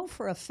I know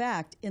for a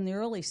fact in the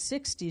early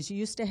 60s, you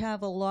used to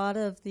have a lot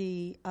of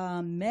the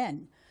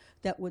men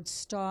that would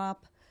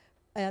stop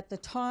at the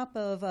top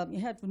of, you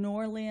had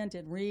Norland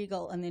and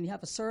Regal, and then you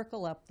have a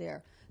circle up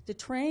there. The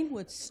train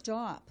would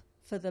stop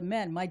for the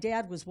men. My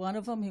dad was one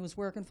of them. He was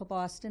working for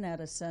Boston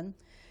Edison.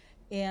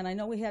 And I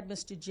know we had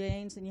Mr.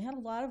 James, and you had a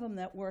lot of them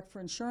that worked for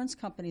insurance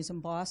companies in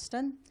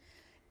Boston.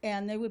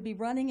 And they would be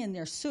running in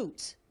their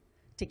suits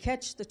to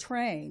catch the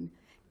train,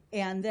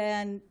 and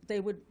then they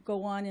would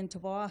go on into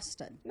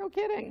Boston. No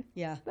kidding.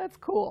 Yeah. That's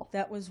cool.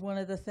 That was one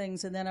of the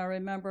things. And then I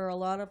remember a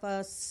lot of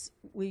us,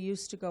 we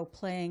used to go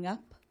playing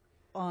up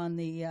on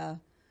the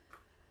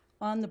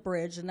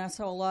bridge, and that's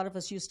how a lot of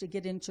us used to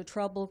get into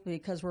trouble,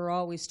 because we're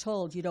always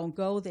told you don't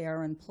go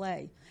there and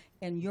play.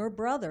 And your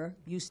brother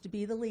used to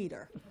be the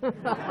leader.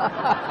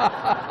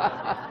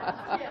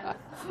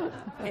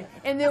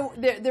 And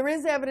there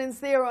is evidence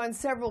there on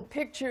several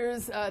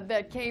pictures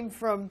that came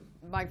from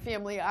my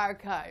family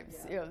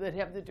archives, that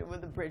have to do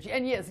with the bridge.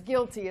 And yes,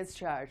 guilty as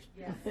charged.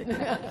 Yes.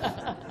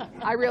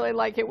 I really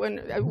like it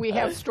when we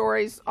have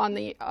stories on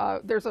the,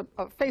 there's a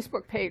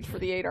Facebook page for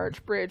the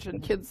 8-Arch Bridge,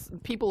 and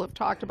people have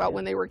talked about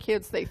when they were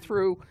kids, they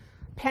threw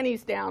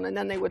pennies down, and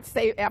then they would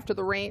save, after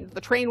the rain,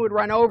 the train would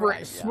run over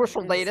and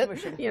swishleate it.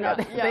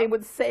 They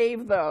would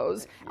save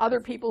those. Yes. Other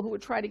people who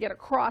would try to get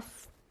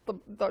across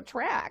the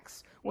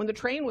tracks when the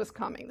train was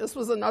coming. This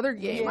was another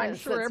game. I'm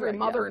sure every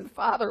mother and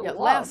father loved.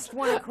 Last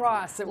one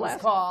across, it was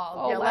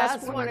called. Oh,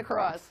 last one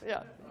across.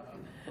 Yeah.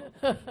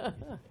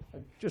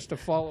 Just to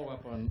follow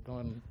up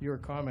on your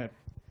comment,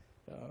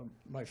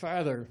 my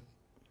father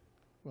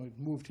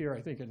moved here,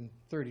 I think, in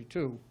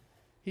 '32.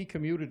 He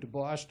commuted to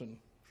Boston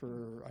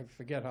for, I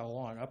forget how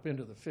long, up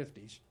into the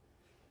 50s.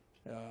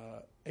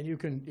 And you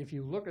can, if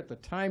you look at the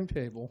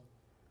timetable,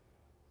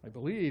 I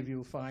believe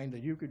you'll find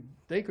that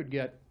they could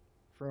get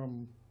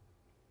from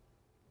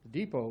the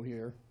depot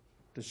here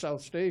to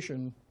South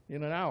Station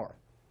in an hour.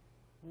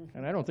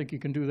 And I don't think you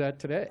can do that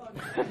today.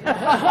 By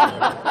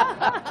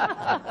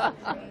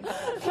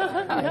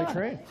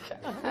train.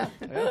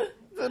 Yeah.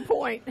 Good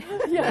point.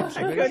 Yeah,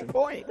 good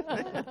point.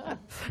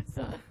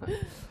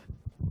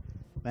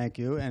 Thank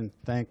you, and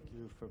thank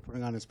you for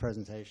putting on this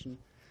presentation.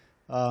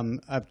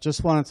 I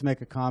just wanted to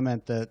make a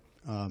comment that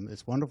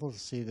it's wonderful to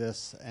see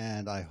this,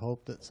 and I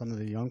hope that some of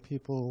the young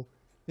people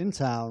in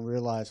town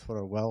realize what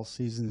a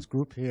well-seasoned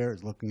group here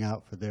is looking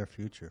out for their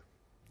future.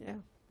 Yeah.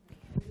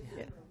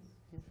 Yeah.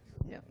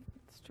 Yeah,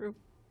 it's true.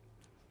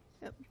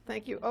 Yep.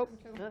 Thank you. Oh,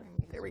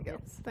 there we go.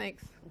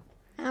 Thanks.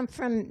 I'm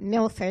from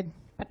Milford,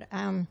 but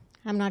I'm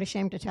not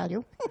ashamed to tell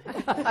you.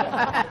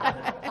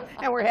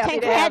 And we're happy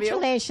to have you.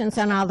 Congratulations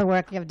on all the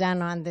work you've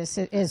done on this.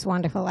 It is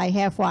wonderful. I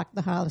have walked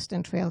the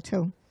Holliston Trail,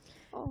 too.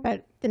 Oh.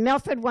 But the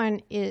Milford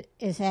one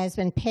has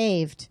been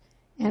paved,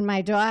 and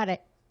my daughter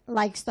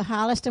likes the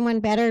Holliston one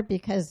better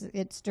because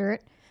it's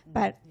dirt.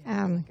 But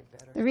the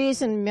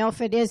reason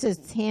Milford is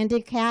it's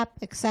handicap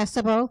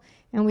accessible,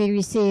 and we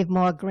receive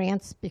more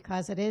grants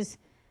because it is.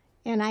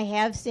 And I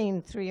have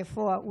seen 3 or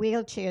 4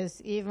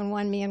 wheelchairs, even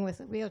one man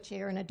with a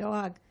wheelchair and a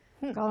dog,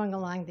 going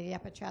along the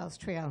Upper Charles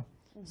Trail.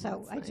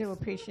 So I do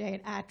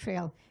appreciate our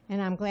trail,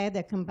 and I'm glad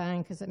they're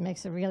combined because it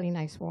makes a really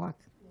nice walk.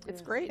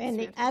 It's great. And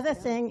the other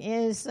thing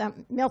is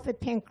Milford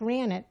Pink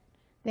Granite.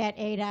 That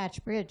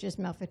 8-arch bridge is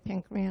Milford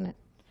Pink Granite.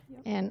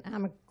 Yep. And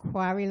I'm a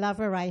quarry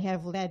lover. I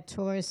have led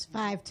tours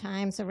 5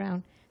 times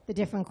around the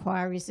different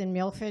quarries in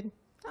Milford.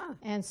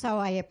 And so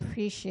I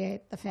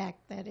appreciate the fact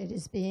that it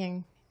is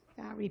being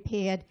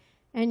repaired.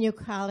 And you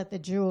call it the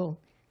Jewel.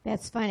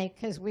 That's funny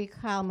because we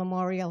call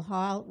Memorial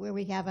Hall, where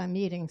we have our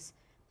meetings,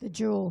 the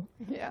Jewel.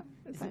 Yeah,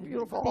 it's a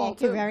beautiful hall,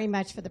 Thank you very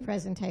much for the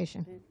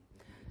presentation.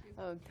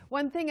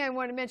 One thing I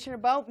want to mention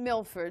about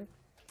Milford,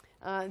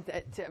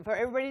 for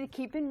everybody to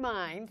keep in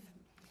mind,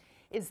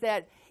 is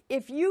that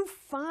if you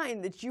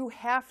find that you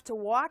have to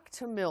walk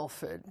to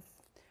Milford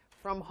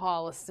from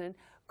Holliston,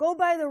 go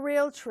by the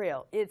rail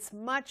trail. It's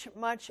much,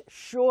 much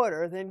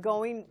shorter than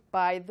going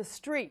by the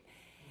street.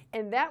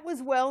 And that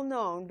was well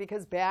known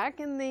because back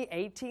in the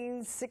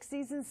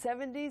 1860s and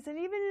 70s and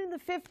even in the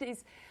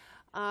 50s,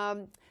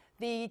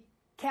 the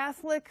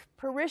Catholic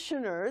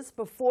parishioners,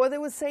 before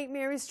there was St.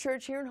 Mary's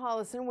Church here in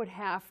Holliston, would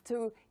have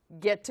to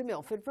get to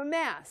Milford for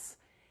Mass.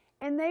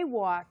 And they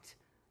walked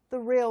the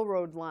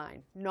railroad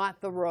line,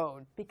 not the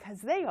road,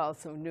 because they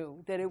also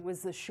knew that it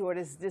was the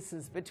shortest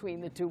distance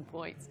between the 2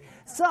 points.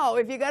 So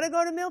if you got to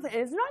go to Milford,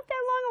 and it's not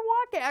that long a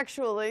walk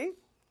actually,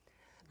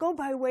 go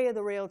by way of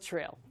the rail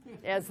trail,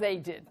 as they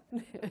did.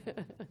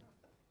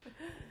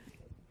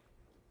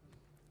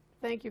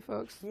 Thank you,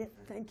 folks. Yeah,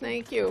 thank you.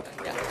 Thank you.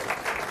 Yeah.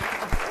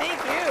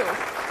 Thank you.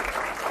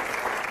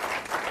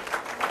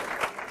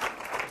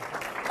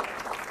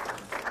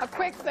 A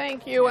quick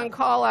thank you and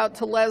call out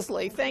to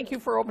Leslie. Thank you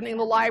for opening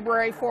the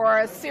library for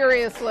us.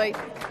 Seriously,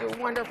 you're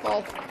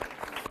wonderful.